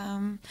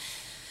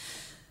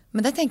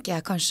 Men det tenker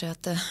jeg kanskje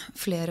at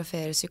flere og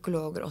flere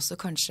psykologer også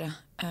kanskje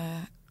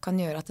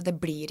kan gjøre at det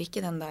blir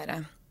ikke den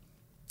der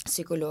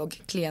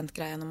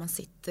psykolog-klientgreia når man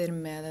sitter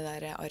med det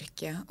der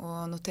arket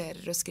og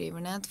noterer og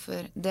skriver ned,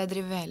 for det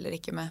driver vi heller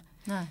ikke med.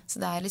 Nei.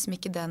 Så det er liksom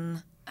ikke den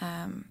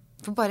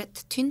for bare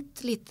et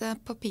tynt lite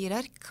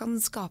papirark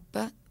kan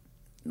skape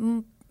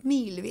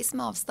milevis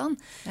med avstand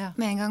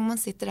med en gang man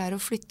sitter der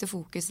og flytter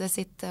fokuset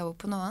sitt over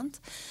på noe annet.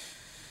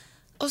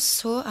 Og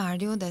så er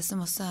det jo det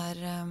som også er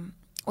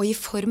å gi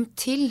form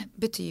til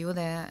betyr jo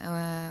det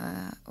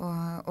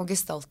å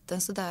gestalte,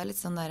 så det er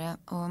litt sånn der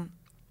å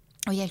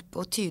hjelpe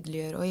å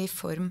tydeliggjøre og gi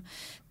form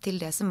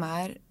til det som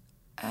er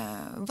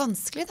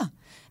vanskelig da,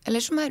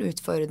 eller som er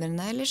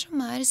utfordrende, eller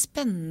som er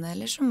spennende,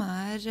 eller som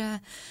er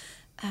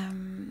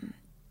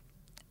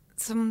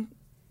som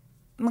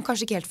man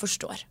kanskje ikke helt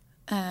forstår.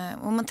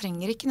 Og man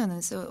trenger ikke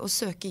nødvendigvis å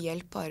søke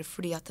hjelp bare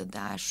fordi at det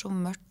er så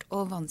mørkt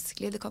og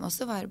vanskelig. Det kan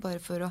også være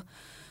bare for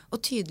å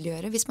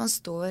tydeliggjøre. Hvis man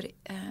står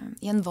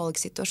i en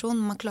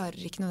valgsituasjon, man klarer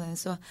ikke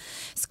nødvendigvis å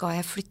skal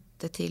jeg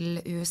flytte til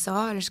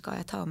USA, eller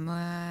skal jeg ta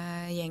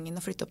med gjengen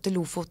og flytte opp til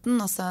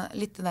Lofoten? Altså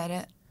litt det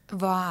der,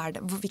 hva er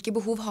det? Hvilke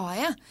behov har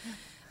jeg?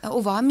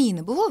 Og hva er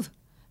mine behov?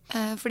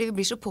 Fordi vi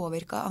blir så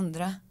påvirket av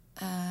andre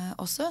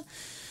også.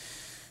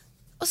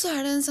 Og så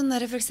er det en sånn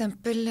der, for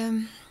eksempel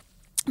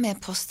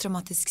med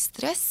posttraumatisk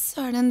stress,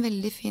 så er det en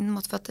veldig fin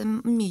måte for at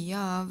mye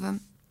av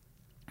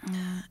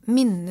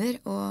minner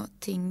og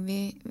ting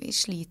vi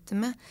sliter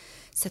med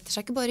setter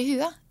seg ikke bare i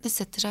huet, det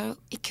setter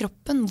seg i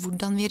kroppen,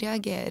 hvordan vi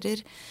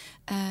reagerer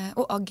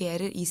og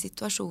agerer i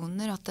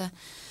situasjoner. At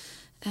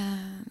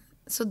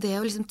så det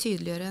å liksom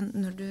tydeliggjøre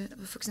når du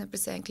for eksempel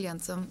ser en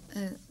klient som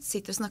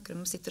sitter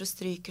og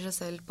stryker seg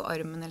selv på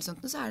armen eller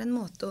sånt, så er det en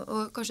måte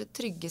å kanskje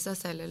trygge seg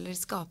selv eller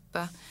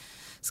skape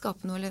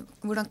noe, eller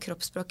hvordan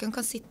kroppsspråket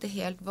kan sitte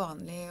helt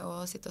vanlig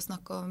og sitte og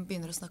snakke og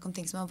begynner å snakke om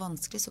ting som er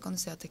vanskelig, så kan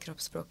du se at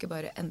kroppsspråket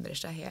bare endrer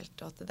seg helt,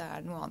 og at det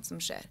er noe annet som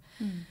skjer.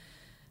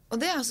 Og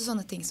det er også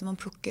sånne ting som man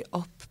plukker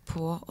opp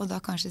på, og da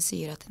kanskje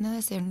sier at nei,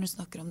 jeg ser når du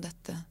snakker om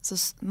dette, så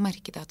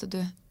merket jeg at du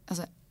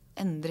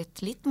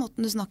endret litt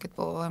måten du snakket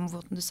på, og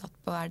måten du satt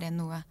på, er det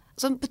noe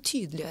så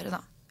betydeliggjøre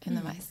da,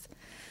 underveis.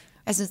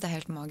 Jeg synes det er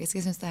helt magisk,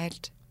 jeg synes det er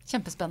helt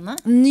kjempespennende.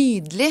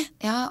 Nydelig,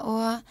 ja,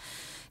 og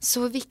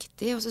så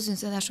viktig, og så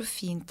synes jeg det er så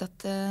fint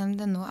at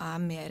det nå er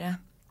mer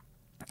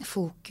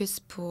fokus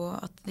på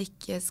at det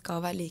ikke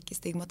skal være like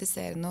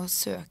stigmatiserende å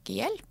søke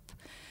hjelp.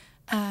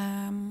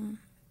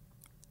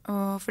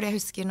 Og fordi jeg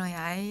husker når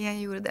jeg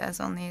gjorde det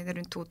sånn i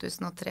rundt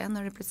 2003,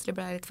 når det plutselig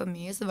ble litt for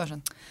mye, så var det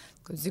sånn,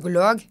 skal du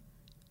psykolog?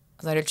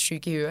 Og så er du helt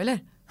syk i huet, eller?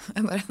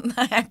 Jeg bare,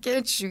 nei, jeg er ikke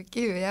helt syk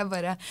i huet,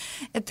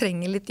 jeg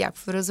trenger litt hjelp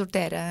for å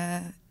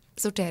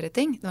sortere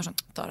ting. Det var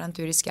sånn, ta deg en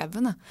tur i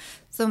skauen da.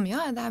 Så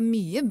ja, det er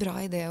mye bra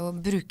i det å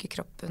bruke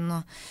kroppen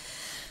og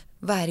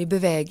være i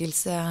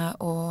bevegelse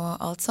og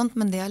alt sånt,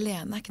 men det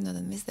alene er ikke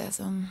nødvendigvis det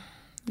som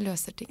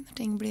løser ting, når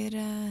ting blir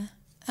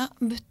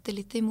butter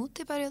litt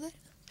imot i perioder.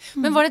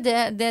 Men var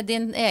det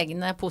din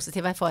egen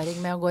positive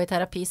erfaring med å gå i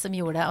terapi som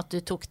gjorde at du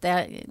tok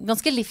det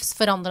ganske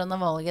livsforandrende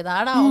valget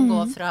der da, å gå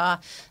fra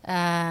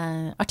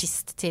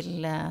artist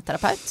til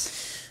terapeut?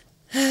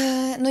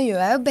 Nå gjør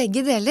jeg jo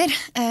begge deler,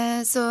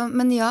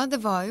 men ja,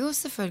 det var jo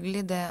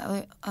selvfølgelig det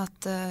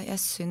at jeg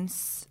synes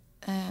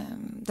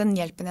den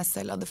hjelpen jeg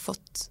selv hadde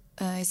fått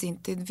i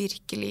sin tid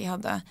virkelig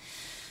hadde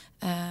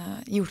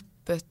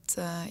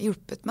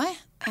hjulpet meg.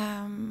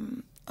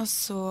 Og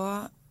så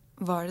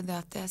var det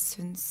at jeg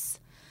synes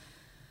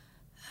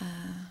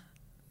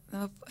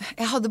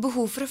jeg hadde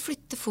behov for å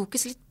flytte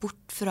fokus litt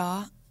bort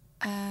fra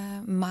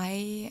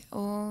meg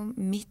og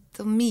mitt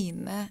og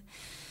mine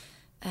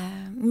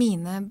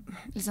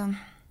liksom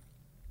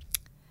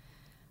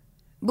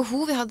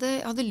behov. Jeg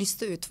hadde lyst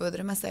til å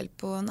utfordre meg selv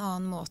på en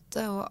annen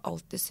måte, og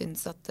alltid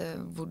synes at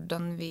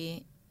hvordan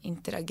vi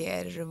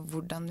interagerer og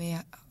hvordan vi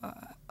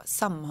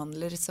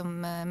samhandler som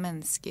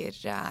mennesker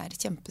er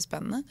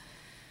kjempespennende.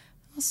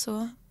 Og så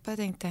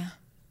bare tenkte jeg,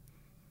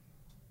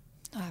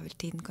 nå er vel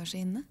tiden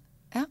kanskje inne.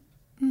 Ja.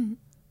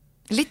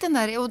 Litt den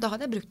der, og da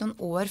hadde jeg brukt noen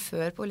år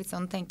før på litt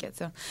sånn tenke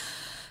sånn,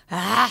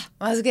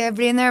 hva skal jeg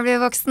bli når jeg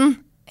blir voksen?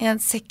 Jeg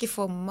ser ikke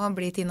for meg å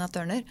bli Tina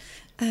Turner.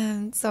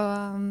 Så,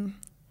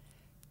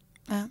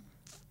 ja.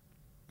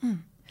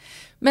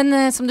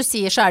 Men som du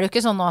sier, så det jo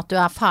ikke sånn at du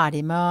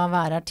ferdig med å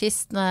være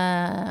artist.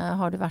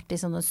 Har du vært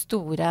I sånne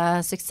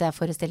store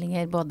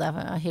suksessforestillinger, både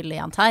Hylle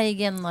Jahn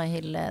Teigen og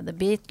Hylle The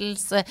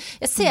Beatles.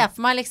 Jeg ser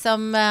for meg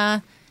liksom,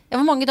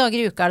 hvor mange dager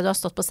I uka det du har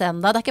stått på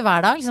scenen da? Det ikke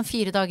hver dag, liksom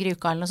 4 dager I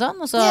uka eller noe sånt.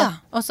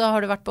 Og så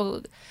har du vært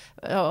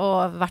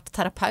vært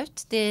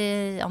terapeut de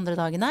andre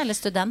dagene, eller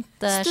student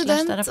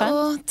Student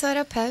og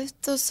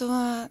terapeut, og så,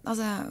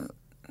 altså,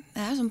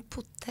 jeg sånn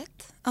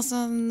potet. Altså,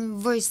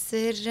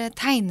 voicer,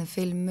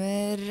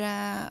 tegnefilmer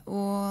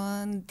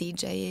og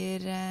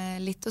DJ-er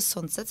litt, og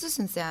sånn sett så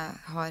synes jeg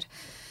har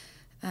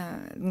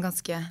en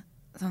ganske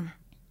sånn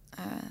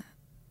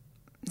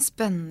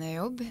spennende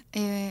jobb,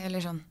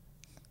 eller sånn,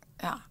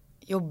 ja,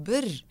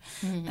 jobber.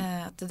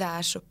 At det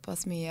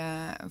såpass mye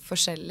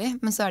forskjellig,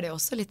 men så det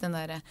også litt den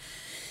der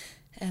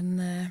en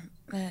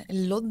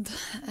lodd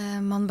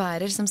man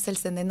bærer som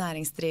selvstendig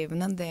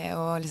næringsdrivende, det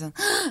å liksom,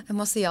 jeg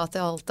må si ja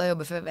til alt av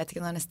jobber, for jeg vet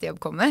ikke når neste jobb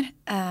kommer.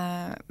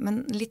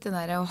 Men litt det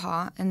der å ha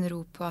en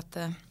ro på at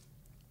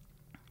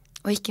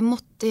å ikke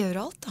måtte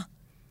gjøre alt da.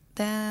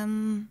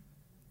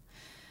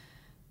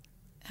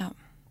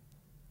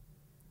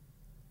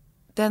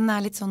 Den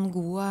litt sånn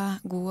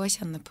god å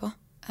kjenne på.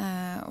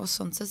 Og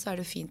sånn sett så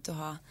det fint å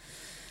ha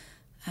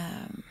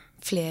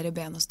flere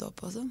ben å stå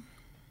på også.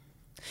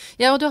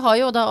 Ja, og du har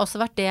jo da også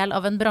vært del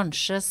av en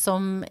bransje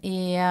som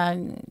I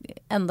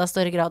enda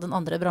større grad enn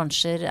andre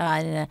bransjer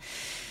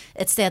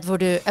et sted hvor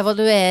du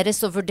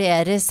evalueres og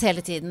vurderes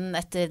hele tiden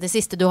etter det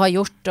siste du har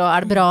gjort,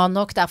 og det bra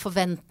nok, det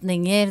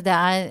forventninger, det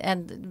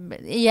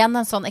igjen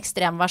en sånn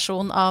ekstrem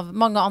versjon av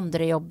mange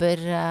andre jobber,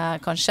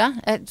 kanskje.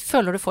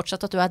 Føler du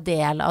fortsatt at du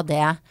del av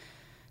det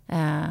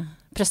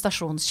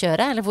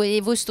prestasjonskjøret, eller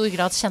I hvor stor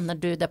grad kjenner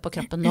du det på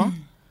kroppen nå?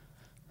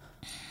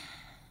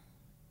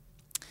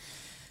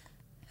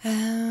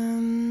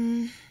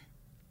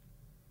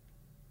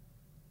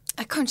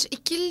 Kanskje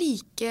ikke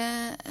like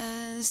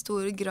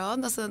stor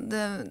grad, altså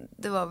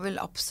det var vel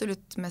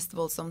absolutt mest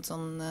voldsomt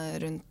sånn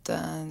rundt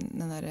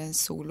den der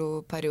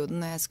soloperioden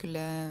når jeg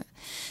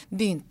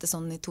begynte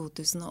sånn I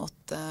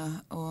 2008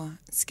 å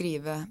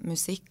skrive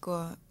musikk,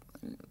 og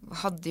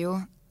hadde jo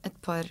et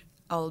par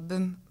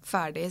album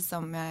ferdig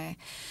som jeg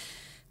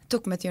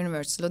tok med til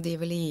Universal, og de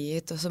ville gi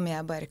ut, og som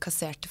jeg bare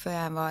kasserte, for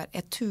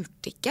jeg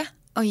turte ikke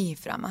å gi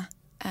fra meg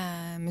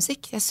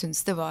musikk. Jeg synes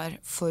det var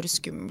for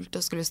skummelt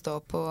å skulle stå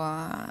på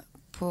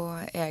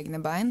egne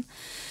bein.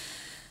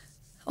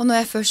 Og når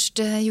jeg først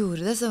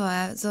gjorde det, så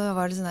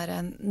var det sånn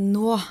der,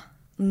 nå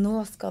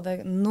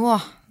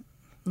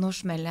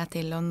smeller jeg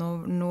til, og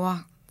nå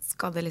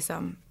skal det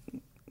liksom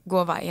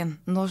gå veien.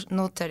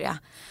 Nå tør jeg.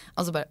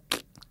 Altså bare,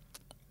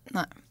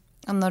 nei.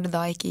 Og når det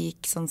da ikke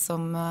gikk sånn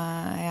som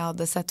jeg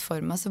hadde sett for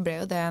meg, så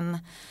ble jo det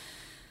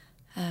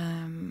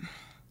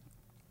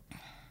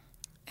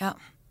ja,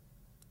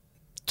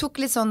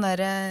 tok litt sånn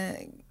der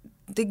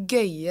det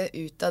gøye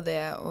ut av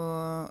det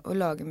å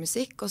lage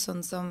musikk, og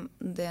sånn som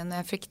det når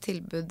jeg fikk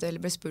tilbud, eller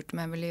ble spurt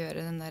om jeg ville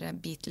gjøre den der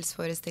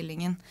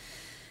Beatles-forestillingen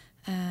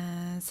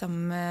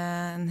sammen med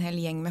en hel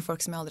gjeng med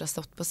folk som jeg aldri har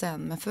stått på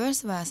scenen med før,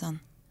 så var jeg sånn,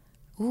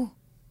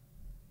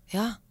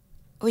 ja,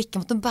 og ikke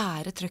måtte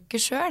bære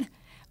trøkket selv,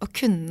 og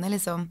kunne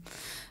liksom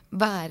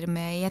være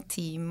med I et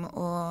team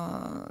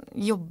og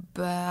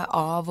jobbe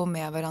av og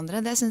med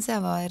hverandre, det synes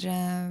jeg var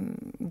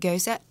gøy,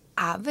 så jeg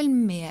vel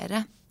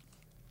mer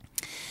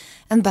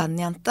en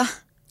bandjente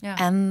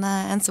enn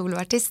en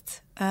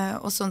soloartist.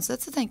 Og sånn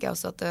sett så tenker jeg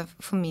også at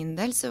for min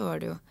del så var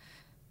det jo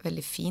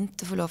veldig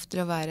fint å få lov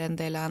til å være en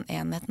del av en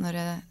enhet når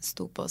jeg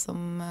sto på som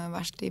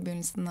verst I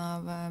begynnelsen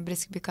av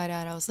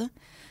Briskeby-karriere også.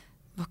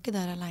 Var ikke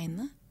der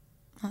alene.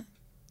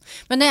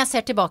 Men når jeg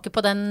ser tilbake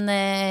på den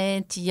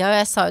tida, og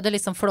jeg sa jo det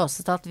liksom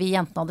flåsete at vi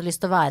jentene hadde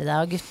lyst til å være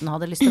der, og guttene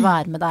hadde lyst til å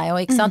være med deg,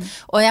 og ikke sant?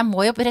 Og jeg må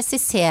jo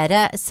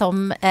presisere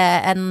som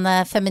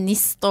en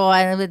feminist, og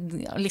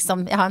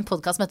liksom, jeg har en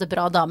podcast som heter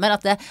Bra Damer,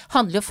 at det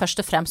handler jo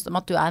først og fremst om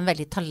at du en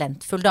veldig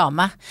talentfull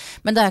dame.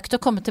 Men det jo ikke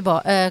til å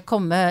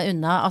komme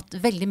unna at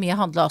veldig mye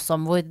handler også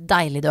om hvor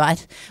deilig du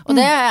Og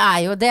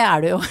det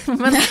du jo.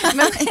 Men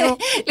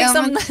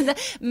liksom,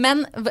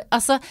 men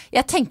altså,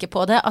 jeg tenker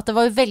på det, at det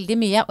var jo veldig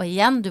mye, og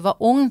igjen, du var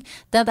ung,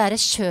 det der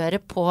kjøret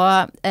på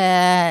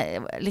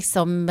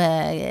liksom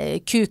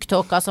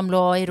kuktalka som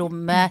lå I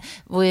rommet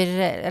hvor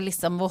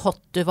hot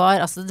du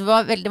var, altså det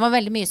var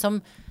veldig mye som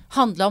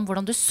handlet om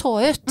hvordan du så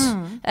ut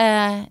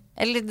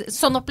eller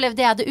sånn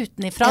opplevde jeg det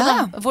utenifra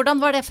da. Hvordan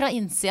var det fra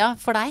innsida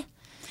for deg?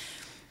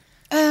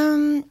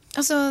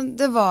 Altså,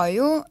 det var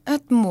jo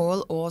et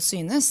mål å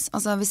synes.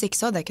 Altså, hvis ikke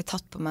så hadde jeg ikke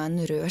tatt på meg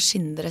en rød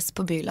skinndress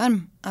på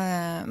Bylarm.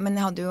 Men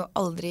jeg hadde jo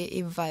aldri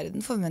I verden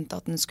forventet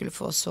at den skulle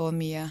få så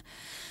mye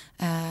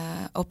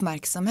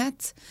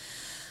oppmerksomhet.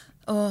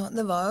 Og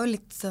det var jo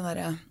litt sånn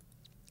der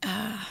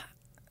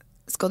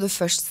skal du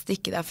først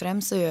stikke deg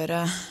frem, så gjør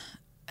det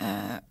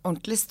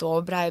ordentlig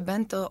stå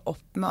breibent og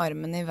opp med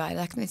armen I vei.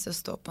 Det ikke noe vits å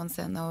stå på en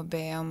scene og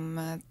be om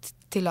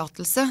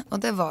tillatelse.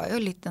 Og det var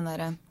jo litt den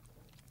der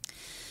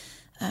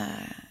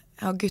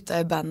ja,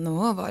 gutta I bandet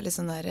også var litt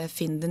sånn der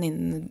finn den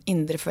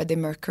indre Freddie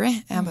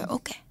Mercury. Jeg bare,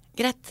 ok,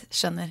 greit,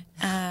 skjønner.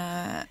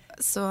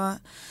 Så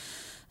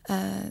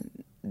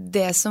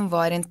det som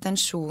var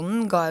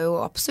intensjonen ga jo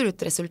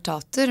absolutt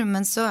resultater,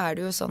 men så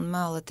det jo sånn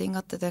med alle ting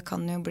at det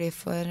kan jo bli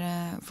for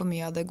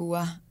mye av det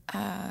gode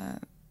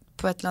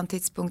på et eller annet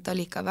tidspunkt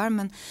allikevel,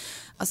 men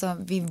altså,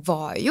 vi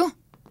var jo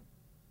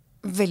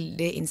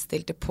veldig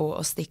innstilte på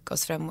å stikke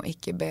oss frem og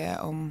ikke be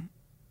om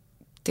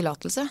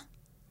tillatelse.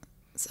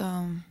 Så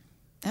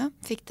ja,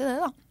 fikk det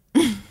da.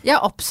 Ja,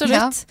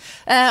 absolutt.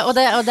 Ja. Og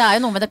det jo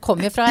noe med, det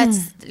kom jo fra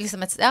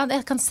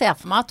jeg kan se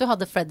for meg at du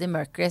hadde Freddie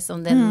Mercury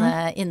som din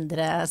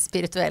indre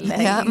spirituelle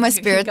my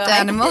spirit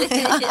animal.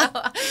 Ja.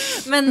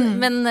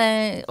 Men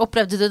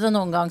opplevde du det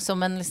noen gang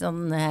som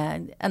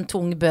en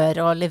tung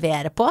bør å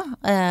levere på,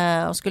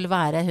 og skulle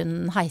være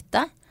hun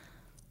Heite?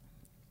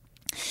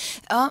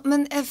 Ja,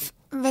 men jeg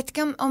vet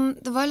ikke om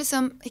det var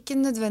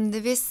ikke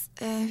nødvendigvis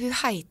hun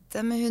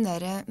Heite, men hun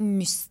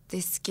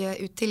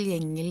mystiske,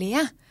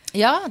 utilgjengelige.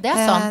 Ja, det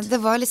sant.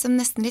 Det var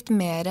nesten litt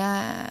mer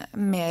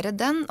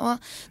den, og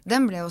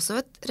den ble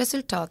også et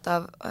resultat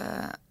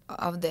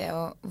av det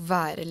å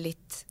være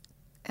litt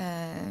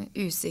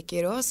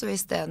usikker også, så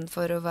i stedet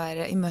for å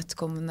være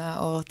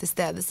imøtekommende og til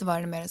stede, så var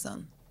det mer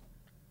sånn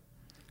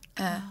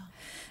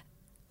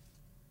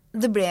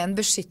det ble en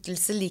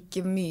beskyttelse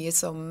like mye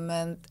som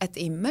et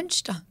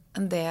image da,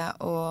 enn det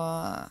å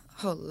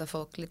holde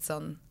folk litt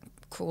sånn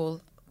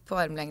cool på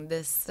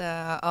armlengdes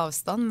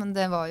avstand, men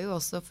det var jo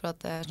også for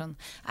at det sånn,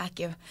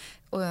 ikke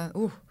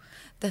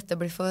dette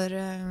blir for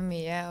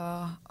mye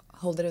og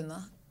hold dere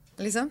unna,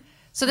 liksom.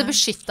 Så det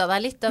beskyttet deg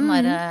litt, den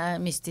der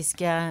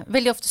mystiske,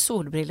 veldig ofte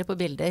solbriller på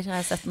bilder, har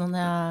jeg sett noen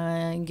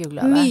jeg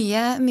googlet det.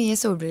 Mye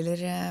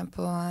solbriller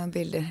på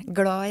bilder,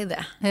 glad i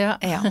det.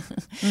 Ja.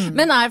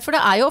 Men for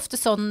det jo ofte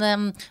sånn,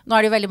 nå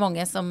det jo veldig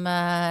mange som,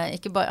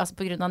 ikke bare, altså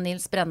på grunn av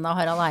Nils Brenna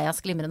og Harald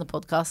Eias glimrende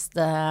podcast,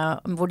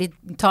 hvor de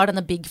tar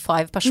denne Big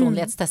Five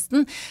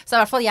personlighetstesten, så I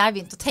hvert fall jeg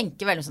begynt å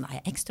tenke veldig sånn,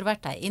 jeg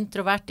ekstrovert, jeg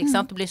introvert, ikke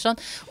sant, det blir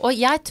sånn. Og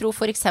jeg tror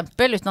for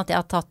eksempel, uten at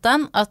jeg har tatt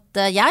den,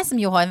 at jeg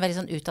som jo har en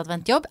veldig sånn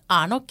utadvendt jobb,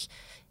 nok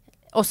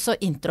også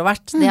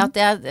introvert. Det at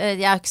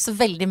jeg ikke så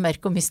veldig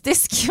mørk og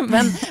mystisk,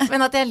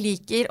 men at jeg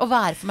liker å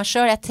være for meg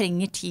selv. Jeg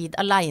trenger tid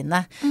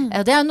alene.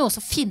 Og det jo noe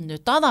å finne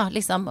ut av da,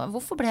 liksom,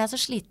 hvorfor ble jeg så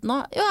sliten nå?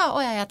 Ja,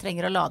 og jeg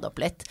trenger å lade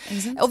opp litt.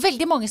 Og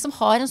veldig mange som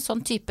har en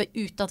sånn type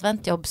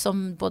utadvendt jobb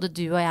som både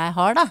du og jeg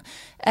har da,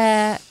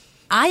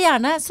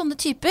 gjerne sånne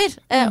typer.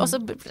 Og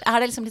så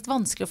det liksom litt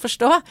vanskelig å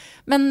forstå.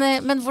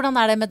 Men hvordan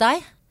det med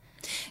deg?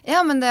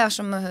 Ja, men det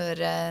som å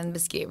høre en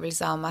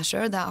beskrivelse av meg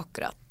selv. Det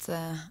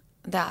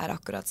det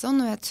akkurat sånn,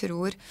 og jeg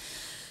tror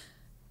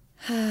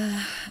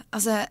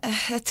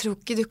jeg tror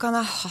ikke du kan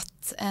ha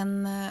hatt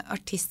en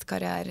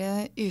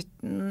artistkarriere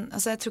uten,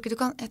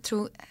 jeg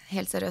tror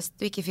helt seriøst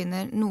du ikke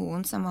finner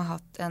noen som har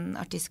hatt en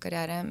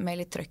artistkarriere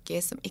med litt trøkk I,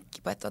 som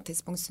ikke på et eller annet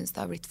tidspunkt synes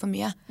det har blitt for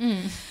mye.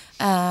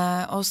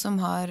 Og som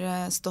har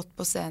stått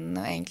på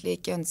scenen og egentlig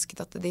ikke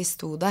ønsket at de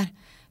sto der.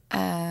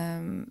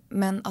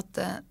 Men at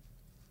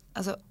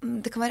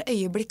det kan være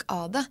øyeblikk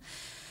av det,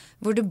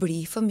 hvor det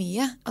blir for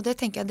mye. Og det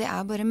tenker jeg, det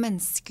bare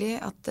menneskelig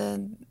at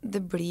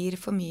det blir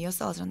for mye, og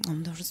så alle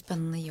sånn, det så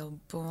spennende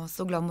jobb, og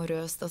så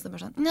glamorøst, og så det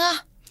bare sånn, ja,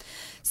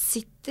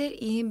 sitter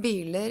I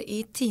biler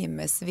I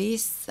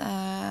timesvis,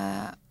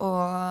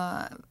 og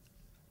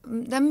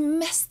det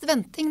mest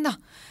venting da,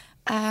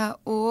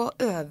 og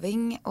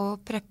øving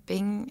og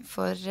prepping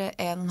for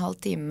 1,5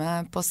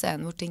 time på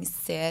scenen, hvor ting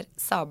ser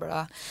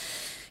sabla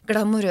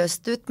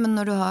glamorøst ut, men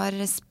når du har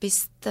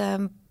spist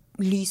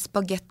lys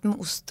baguette med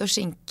ost og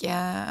skinke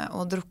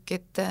og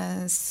drukket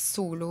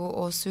solo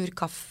og sur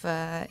kaffe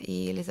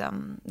I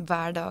liksom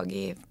hver dag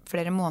I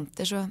flere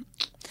måneder, så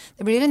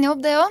det blir en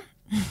jobb det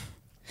også.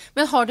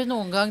 Men har du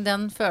noen gang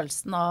den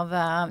følelsen av,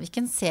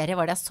 hvilken serie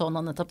var det jeg så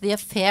nå nettopp? The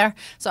Affair,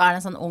 så det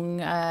en sånn ung,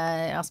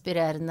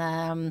 aspirerende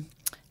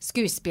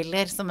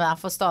skuespiller som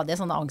får stadig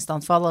sånne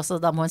angstanfall, og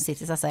så da må hun si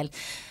til seg selv,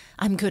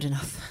 I'm good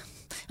enough.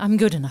 I'm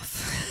good enough.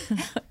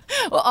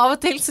 Og av og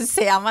til så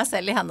ser jeg meg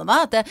selv I henne da,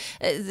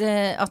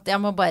 at jeg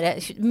må bare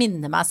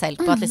minne meg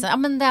selv på at liksom, ja,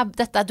 men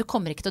dette, du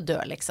kommer ikke til å dø,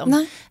 liksom.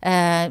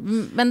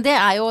 Men det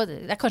jo,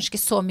 det kanskje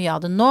ikke så mye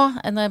av det nå,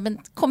 men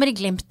kommer I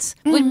glimt.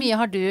 Hvor mye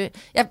har du,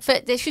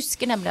 jeg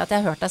husker nemlig at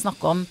jeg har hørt deg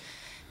snakke om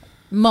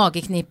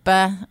mageknipe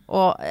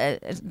og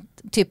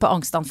type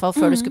angstanfall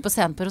før du skulle på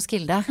scenen på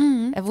Roskilde.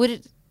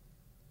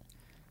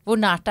 Hvor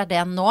nært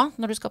det nå,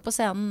 når du skal på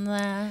scenen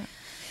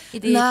I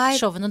de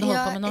showene du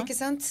holder på med nå? Nei,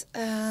 ikke sant?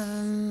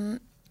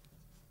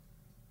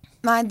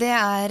 Nei, det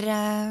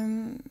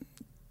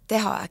det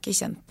har jeg ikke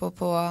kjent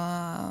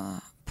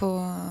på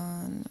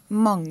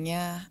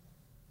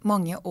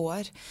mange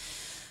år.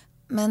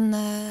 Men,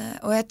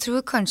 og jeg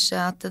tror kanskje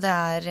at det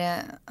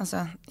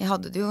altså, jeg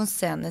hadde det jo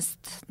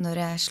senest når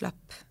jeg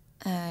slapp,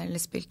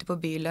 eller spilte på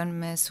Bylund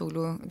med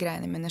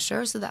solo-greiene mine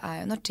selv, så det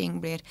jo når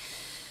ting blir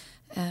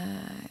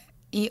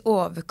I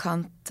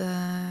overkant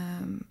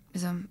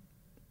liksom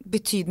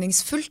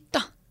betydningsfullt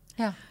da,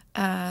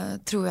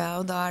 tror jeg,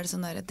 og da det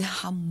sånn der, det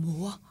her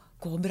må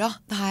gå bra,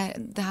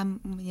 det her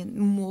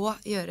må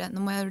gjøre, nå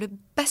må jeg gjøre det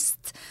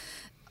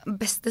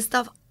besteste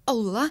av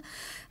alle,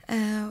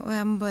 og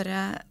jeg må bare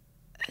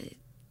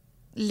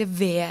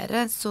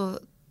levere så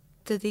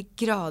til de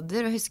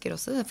grader. Jeg husker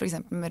også det, for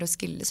eksempel med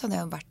Roskilde, så hadde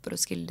jeg jo vært på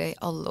Roskilde i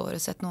alle år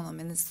og sett noen av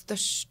mine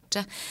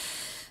største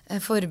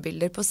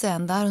forbilder på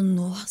scenen der, og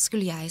nå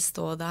skulle jeg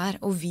stå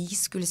der, og vi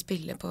skulle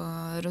spille på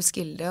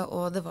Roskilde,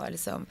 og det var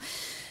liksom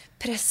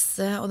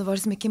presse, og det var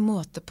liksom ikke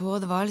måte på,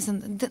 det var liksom,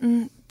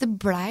 det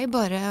blei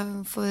bare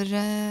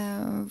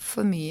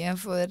for mye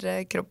for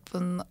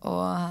kroppen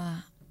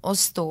å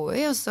stå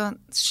i, og så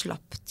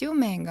slapp det jo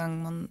med en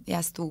gang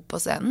jeg sto på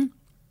scenen.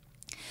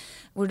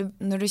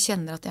 Når du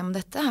kjenner at ja, men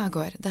dette her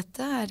går,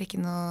 dette er ikke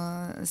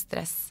noe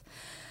stress.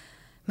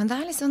 Men det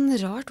er litt sånn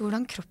rart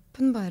hvordan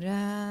kroppen bare,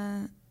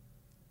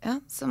 ja,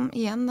 som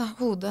igjen da,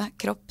 hode,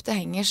 kropp, det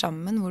henger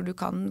sammen, hvor du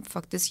kan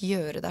faktisk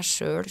gjøre deg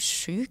selv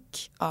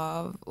syk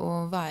av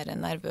å være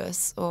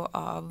nervøs, og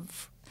av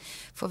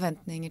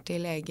forventninger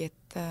til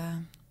eget,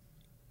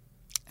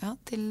 ja,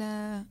 til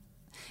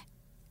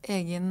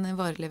egen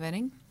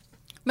varelevering.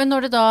 Men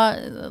når du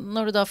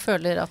da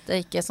føler at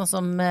det ikke, sånn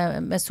som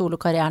med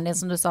solokarrieren din,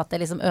 som du sa, at det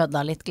liksom ødela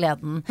litt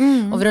gleden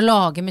over å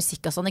lage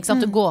musikk og sånn, ikke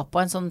sant? Du går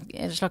på en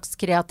slags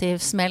kreativ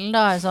smell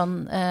da,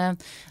 sånn,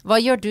 hva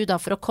gjør du da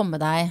for å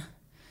komme deg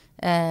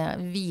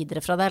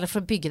videre fra det, eller for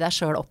å bygge deg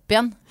selv opp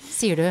igjen?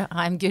 Sier du,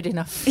 I'm good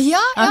enough?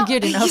 Ja, I'm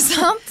good enough. Ikke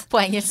sant? På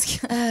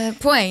engelsk.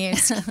 På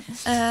engelsk.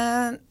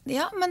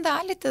 Ja, men det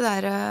er litt det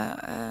der,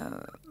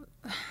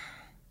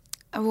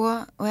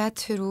 og jeg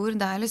tror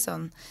det er litt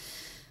sånn,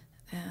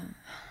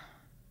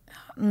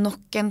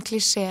 nok en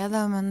klisjé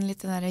da, men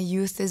litt den der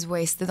youth is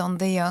wasted on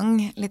the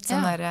young, litt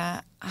sånn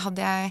der,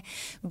 hadde jeg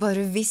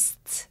bare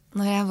visst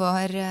når jeg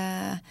var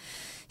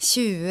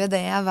 20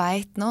 det jeg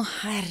vet nå,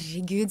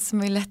 herregud så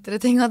mye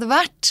lettere ting hadde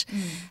vært.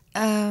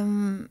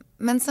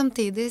 Men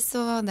samtidig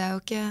så hadde jeg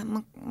jo ikke,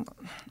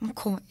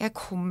 jeg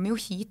kom jo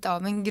hit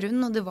av en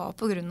grunn, og det var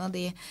på grunn av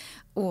de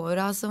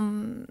åra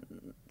som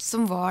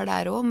var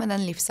der også, med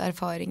den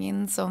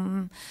livserfaringen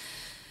som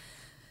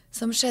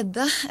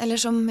skjedde, eller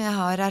som jeg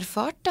har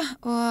erfart da,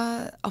 og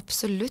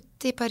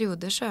absolutt i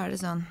perioder så er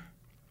det sånn,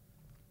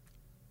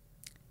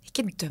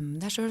 ikke døm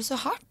deg selv så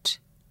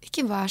hardt,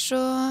 ikke vær så,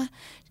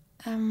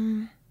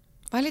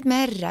 vær litt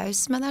mer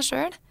raus med deg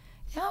selv.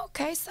 Ja,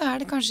 ok, så er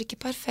det kanskje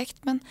ikke perfekt,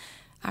 men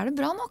er det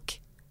bra nok?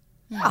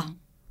 Ja.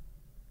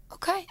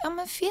 Ok, ja,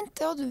 men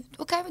fint, ja, du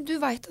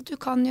vet at du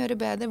kan gjøre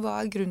bedre,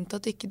 hva er grunnen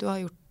til at ikke du har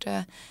gjort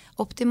det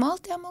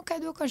optimalt? Ja, men ok,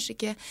 du har kanskje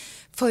ikke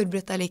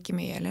forberedt deg like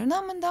mye, eller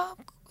nei, men da,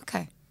 ok,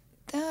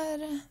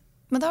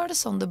 men da var det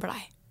sånn det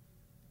blei.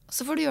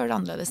 Så får du gjøre det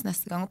annerledes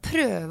neste gang, og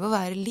prøve å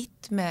være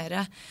litt mer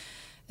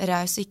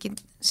raus, og ikke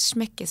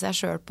smekke seg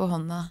selv på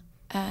hånda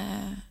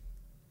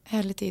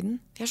hele tiden.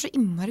 Vi er så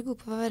innmari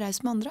gode på å være raus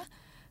med andre.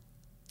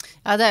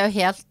 Ja, det er jo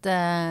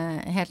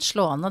helt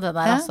slående det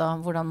der, altså,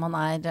 hvordan man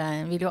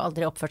vil jo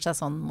aldri oppført seg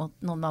sånn mot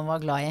noen man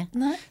var glad i.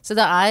 Nei. Så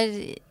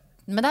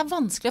men det er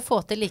vanskelig å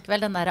få til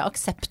likevel den der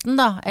aksepten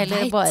da,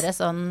 eller bare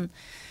sånn,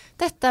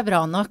 dette er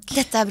bra nok.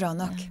 Dette er bra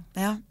nok,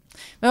 ja.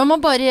 Men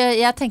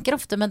jeg tenker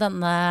ofte med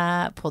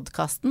denne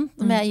podcasten,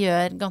 som jeg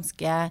gjør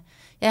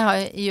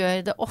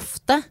det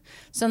ofte,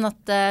 sånn at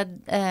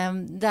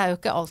det er jo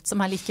ikke alt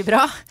som er like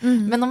bra,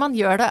 men når man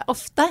gjør det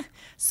ofte,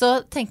 så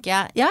tenker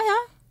jeg, ja,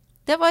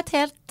 det var et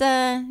helt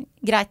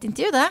greit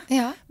intervju det,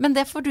 men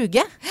det får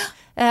duge.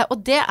 Og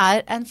det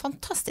er en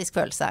fantastisk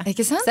følelse.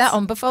 Ikke sant? Så jeg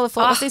anbefaler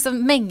folk, liksom,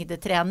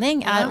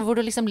 mengdetrening hvor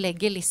du liksom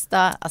legger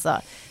lista, altså,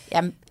 det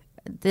er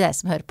det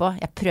som hører på.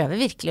 Jeg prøver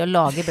virkelig å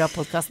lage bra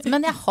podcast,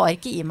 men jeg har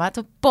ikke i meg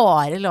til å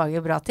bare lage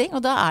bra ting,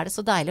 og da er det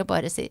så deilig å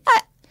bare si,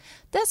 nei,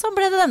 sånn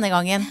ble det denne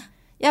gangen.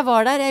 Jeg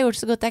var der, jeg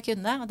gjorde så godt jeg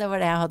kunne, og det var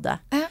det jeg hadde.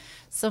 Ja.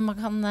 Så man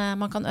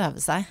kan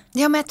øve seg.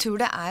 Ja, men jeg tror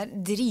det er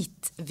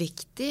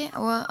dritviktig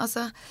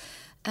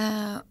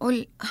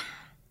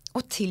å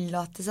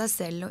tillate seg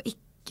selv å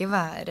ikke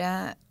være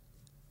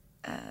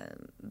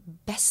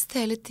best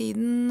hele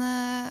tiden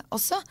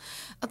også.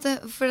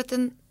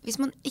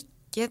 Hvis man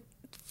ikke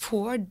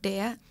får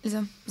det,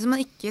 liksom, hvis man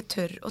ikke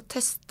tør å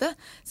teste,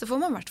 så får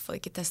man i hvert fall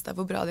ikke teste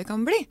hvor bra det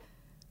kan bli.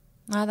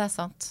 Nei, det er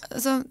sant.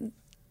 Altså,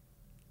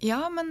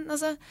 ja, men jeg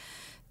vet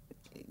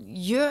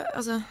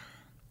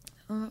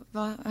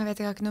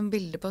ikke, jeg har ikke noen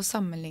bilder på å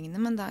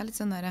sammenligne, men det er litt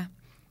sånn der,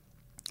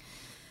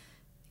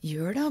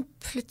 gjør det, og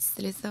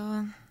plutselig så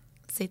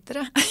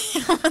sitter det.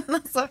 Men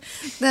altså,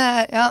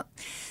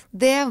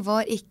 det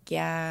var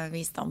ikke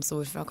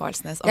visdomsord fra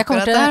Karlsnes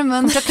akkurat der,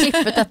 men jeg kommer til å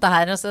klippe ut dette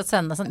her og så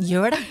sende sånn,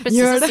 gjør det,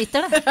 plutselig så sitter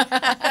det.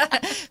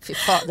 Fy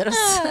fader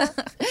oss.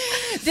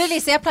 Du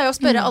Lise, jeg pleier å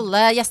spørre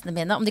alle gjestene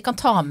mine om de kan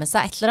ta med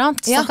seg et eller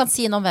annet, som kan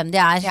si noe om hvem de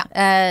er.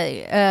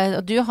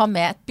 Og du har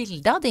med et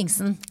bilde av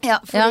dingsen. Ja,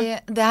 fordi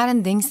det er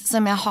en dings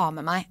som jeg har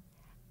med meg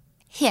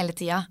hele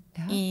tiden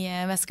i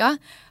veska,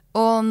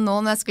 og nå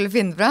når jeg skulle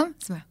finne frem,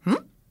 så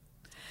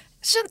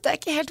skjønte jeg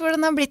ikke helt hvor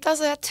den har blitt,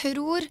 altså jeg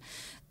tror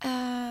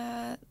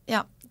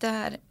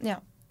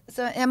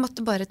så jeg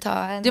måtte bare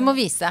ta du må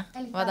vise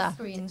hva det er.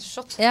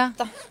 Screenshot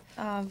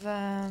av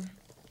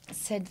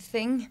said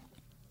thing.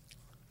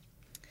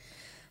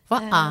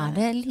 Hva er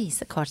det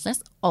Lise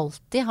Karlsnes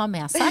alltid har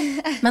med seg,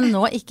 men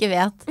nå ikke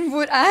vet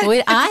hvor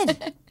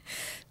er?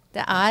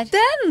 Det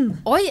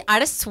den! Oi,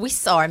 det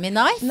Swiss Army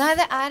Knife? Nei,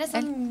 det en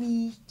sånn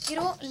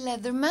mikro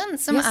Leatherman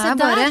som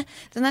bare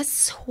den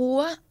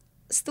så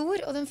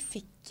stor, og den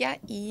fikk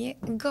jeg i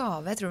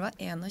gave. Jeg tror det var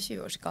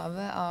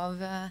 21-årsgave av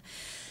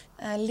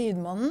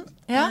Lydmannen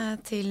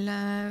til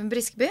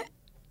Briskeby.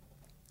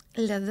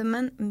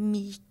 Leatherman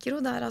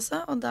mikro der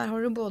altså, og der har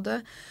du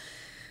både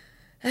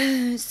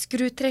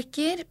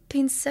skrutrekker,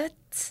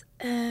 pinsett,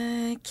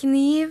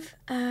 kniv,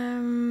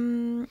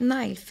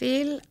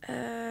 neglefil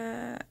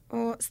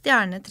og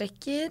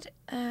stjernetrekker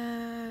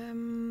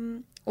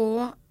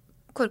og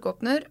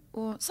korkåpner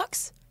og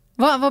saks.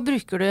 Hva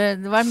bruker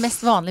du? Hva de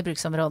mest vanlige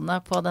bruksområdene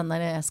på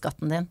denne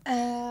skatten din?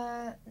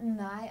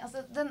 Nei,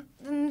 altså den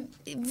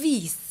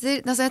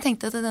viser, altså jeg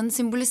tenkte at den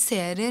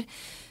symboliserer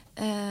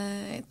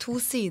to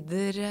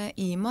sider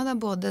i meg. Det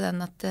både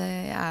den at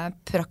jeg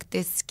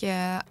praktisk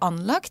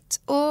anlagt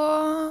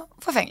og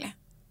forfengelig.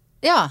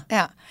 Ja.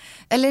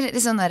 Eller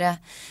sånn der,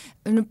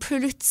 når du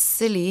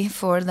plutselig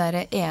får det der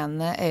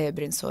ene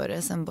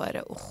øyebrynshåret som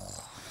bare,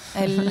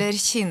 eller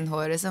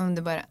kinnhåret som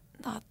du bare,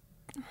 da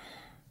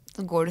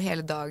går du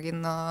hele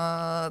dagen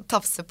og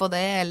tafser på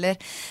det,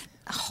 eller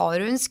har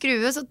du en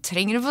skrue, så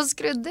trenger du få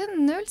skrudd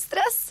inn, null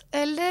stress,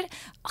 eller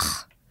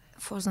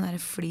får sånn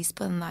her flis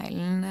på den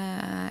neglen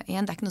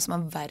igjen. Det ikke noe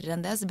som verre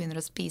enn det, så begynner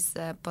du å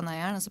spise på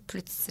neglen, og så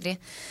plutselig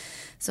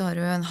så har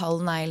du en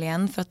halv negl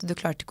igjen for at du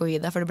klarte ikke å gi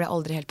deg, for det ble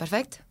aldri helt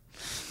perfekt.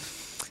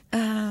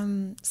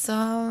 Så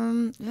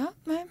ja,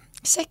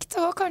 kjekt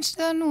også.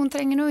 Kanskje noen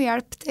trenger noe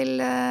hjelp til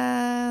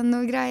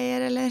noe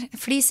greier, eller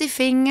flis i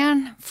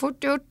fingeren,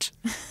 fort gjort.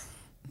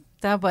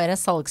 Det bare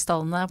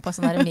salgstallene på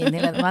sånne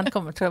mini-Leatherman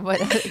kommer til å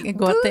bare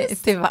gå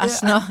til værs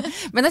nå.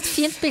 Men et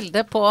fint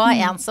bilde på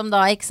en som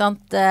da, ikke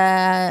sant,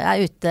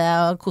 ute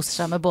og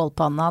koser seg med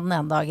bålpanna den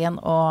ene dagen,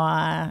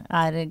 og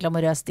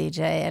glamorøs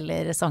DJ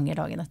eller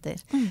sanger dagen etter.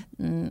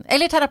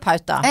 Eller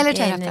terapeut da, i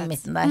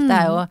midten der.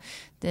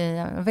 Det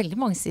jo veldig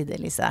mange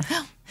sider, Lise.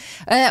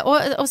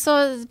 Og så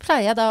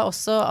pleier jeg da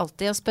også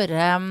alltid å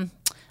spørre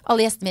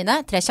alle gjestene mine,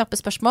 3 kjappe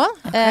spørsmål.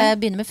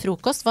 Begynner med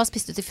frokost. Hva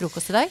spiste du til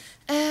frokost i dag?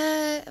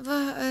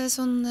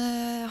 Sånn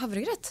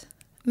havregrøt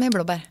med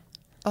blåbær.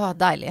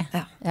 Deilig.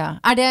 Ja.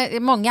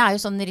 Mange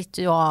jo sånn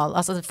ritual,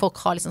 altså folk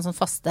har liksom sånn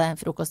faste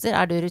frokoster.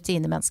 Du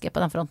rutinemenneske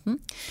på den fronten?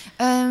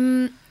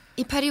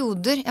 I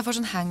perioder, jeg får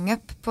sånn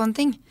hang-up på en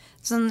ting.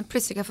 Sånn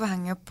plutselig kan jeg få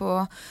hang-up på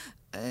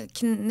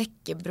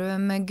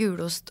knekkebrød med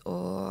gulost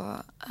og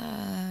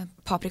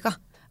paprika.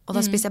 Og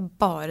da spiser jeg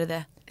bare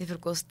det til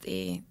frokost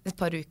i et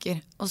par uker.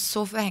 Og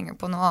så får jeg henge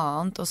på noe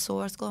annet, og så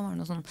skal det være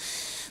noe sånn,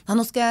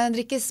 nå skal jeg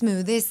drikke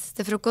smoothies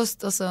til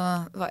frokost, og så,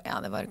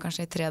 det var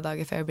kanskje 3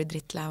 dager før jeg ble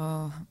drittlei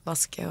og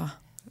vaske og...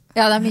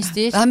 Ja, det mye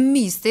styr. Det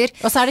mye styr.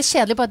 Og så det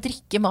kjedelig bare å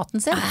drikke maten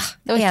sin.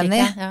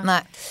 Enig. Ja.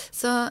 Nei.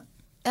 Så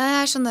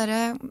jeg sånn der,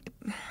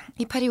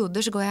 i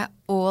perioder så går jeg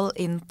all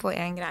in på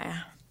en greie.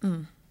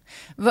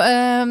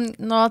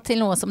 Nå til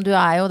noe som du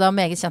jo da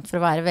meget kjent for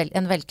å være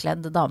en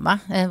velkledd dame.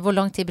 Hvor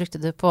lang tid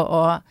brukte du på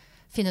å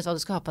finne ut hva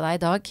du skal ha på deg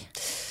i dag?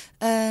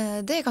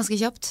 Det ganske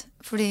kjapt,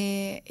 fordi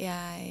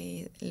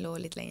jeg lå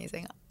litt lenge i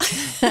senga.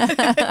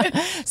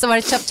 Så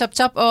var det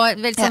kjapp, og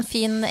veldig sånn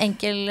fin,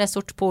 enkel,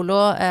 sort polo,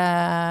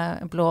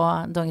 blå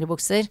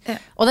dongeribukser.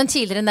 Og den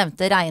tidligere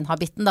nevnte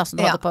regnhabitten da, som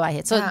du hadde på vei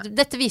hit. Så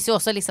dette viser jo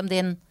også liksom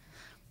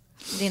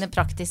dine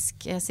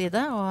praktiske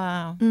side, og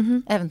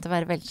evnen til å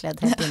være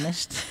velkledd helt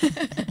innerst.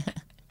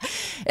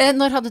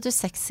 Når hadde du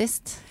sex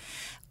sist?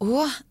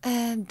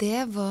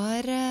 Det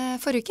var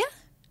forrige uke.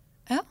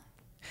 Ja.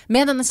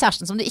 Med denne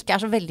kjæresten som du ikke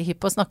så veldig hypp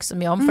på å snakke så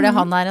mye om, fordi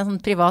han en sånn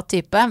privat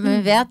type, men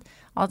vi vet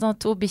at han har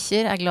 2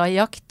 bikkjer, glad i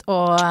jakt,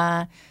 og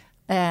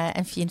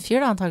en fin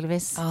fyr da,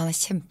 antageligvis. Han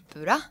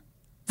kjempebra.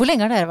 Hvor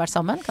lenge har dere vært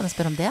sammen? Kan jeg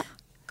spørre om det?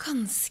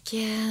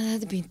 Ganske,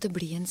 det begynte å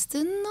bli en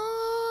stund nå,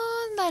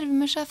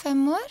 nærmer seg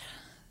 5 år.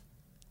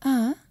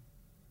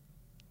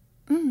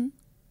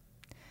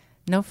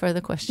 No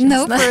further questions.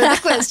 No further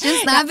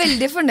questions. Nei, jeg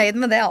veldig fornøyd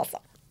med det, altså.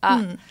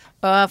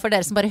 Og for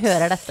dere som bare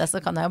hører dette,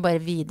 så kan jeg jo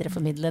bare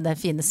videreformidle det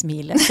fine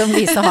smilet som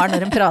Lise har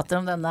når hun prater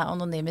om denne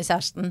anonyme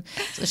kjæresten,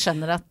 så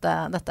skjønner at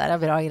dette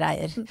bra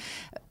greier.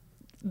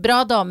 Bra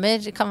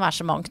damer kan være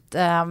så mangt,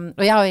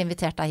 og jeg har jo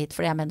invitert deg hit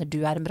fordi jeg mener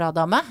du en bra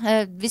dame.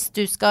 Hvis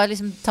du skal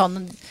liksom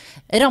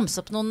ramse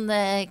opp noen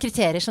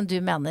kriterier som du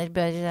mener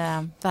bør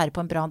være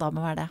på en bra dame,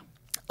 hva det?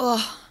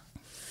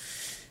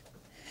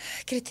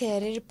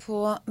 Kriterier på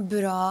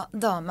bra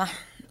dame.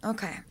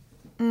 Ok.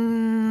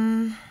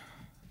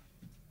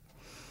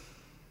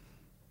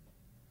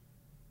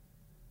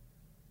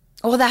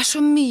 Det så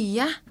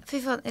mye. Fy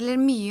faen, eller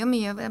mye og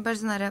mye. Bare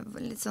sånn der,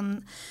 litt sånn,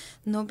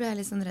 nå ble jeg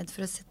litt sånn redd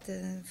for å sette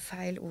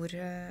feil ord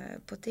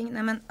på ting.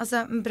 Nei, men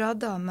altså, en bra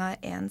dame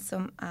en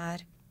som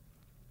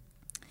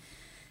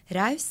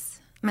raus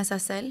med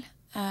seg selv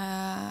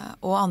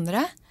og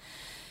andre.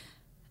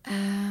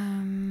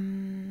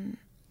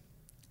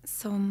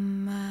 Som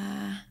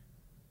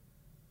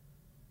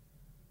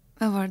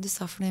hva var det du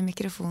sa for noe i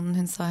mikrofonen?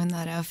 Hun sa hun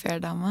fair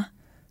dame.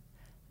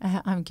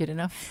 I'm good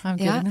enough.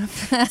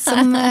 Enough.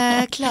 Som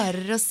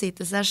klarer å si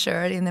til seg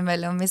selv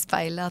innimellom i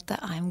speilet at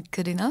I'm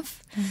good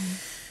enough.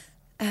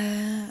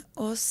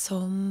 Og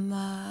som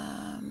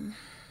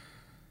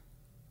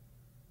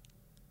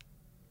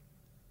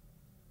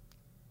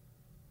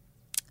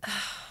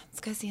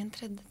skal jeg si en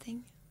tredje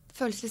ting? Det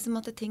føles liksom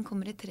at ting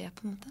kommer i tre,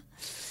 på en måte.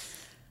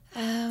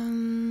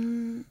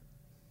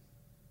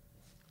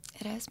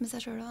 Reis med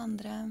seg selv og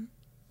andre.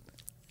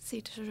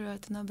 Sier til seg selv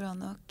at hun er bra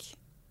nok.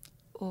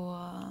 Og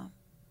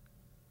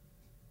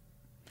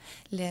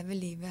leve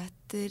livet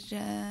etter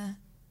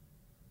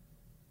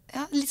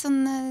litt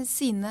sånn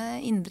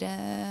sine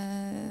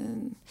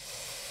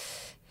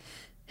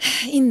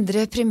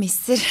indre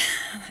premisser.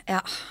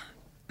 Ja.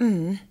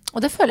 Og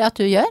det føler jeg at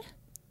du gjør.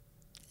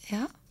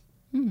 Ja.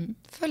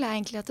 Føler jeg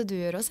egentlig at du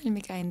gjør også, selv om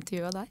ikke jeg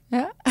intervjuet deg.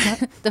 Ja.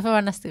 Det får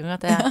være neste gang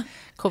at jeg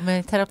kommer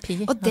i terapi.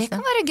 Og det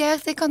kan være gøy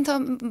at jeg kan ta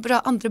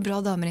andre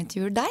bra damer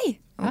intervjuer deg.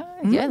 Ja,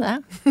 gøy det.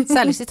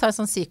 Særlig hvis vi tar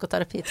sånn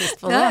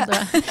psykoterapi-twist på det.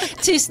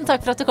 Tusen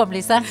takk for at du kom,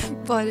 Lise.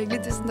 Bare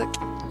hyggelig, tusen takk.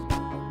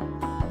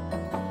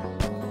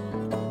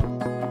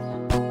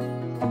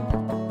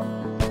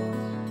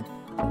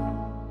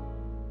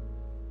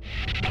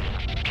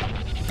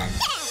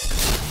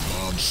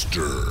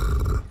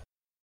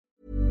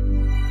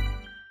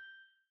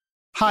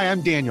 Hi,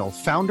 I'm Daniel,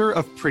 founder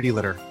of Pretty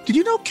Litter. Did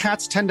you know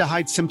cats tend to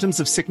hide symptoms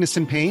of sickness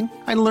and pain?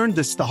 I learned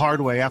this the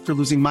hard way after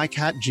losing my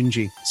cat,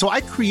 Gingy. So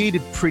I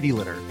created Pretty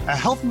Litter, a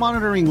health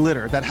monitoring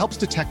litter that helps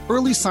detect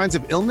early signs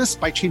of illness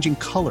by changing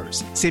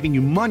colors, saving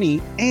you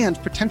money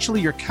and potentially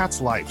your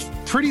cat's life.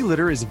 Pretty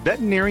Litter is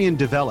veterinarian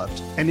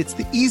developed, and it's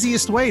the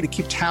easiest way to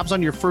keep tabs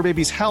on your fur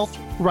baby's health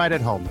right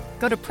at home.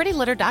 Go to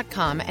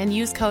prettylitter.com and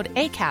use code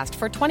ACAST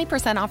for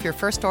 20% off your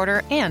first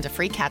order and a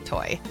free cat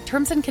toy.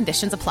 Terms and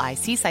conditions apply.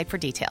 See site for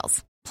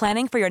details.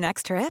 Planning for your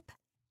next trip?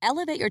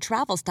 Elevate your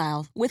travel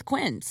style with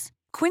Quince.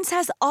 Quince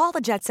has all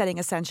the jet-setting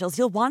essentials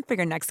you'll want for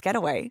your next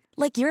getaway,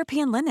 like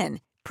European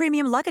linen,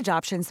 premium luggage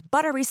options,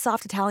 buttery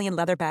soft Italian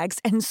leather bags,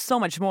 and so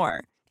much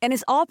more. And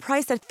is all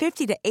priced at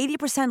 50 to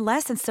 80%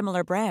 less than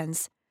similar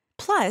brands.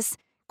 Plus,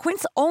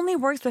 Quince only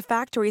works with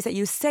factories that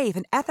use safe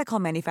and ethical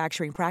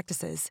manufacturing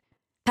practices.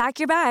 Pack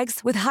your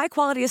bags with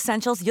high-quality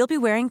essentials you'll be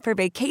wearing for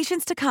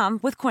vacations to come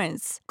with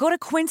Quince. Go to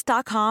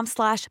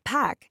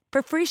quince.com/pack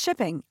for free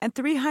shipping and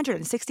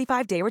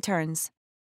 365-day returns.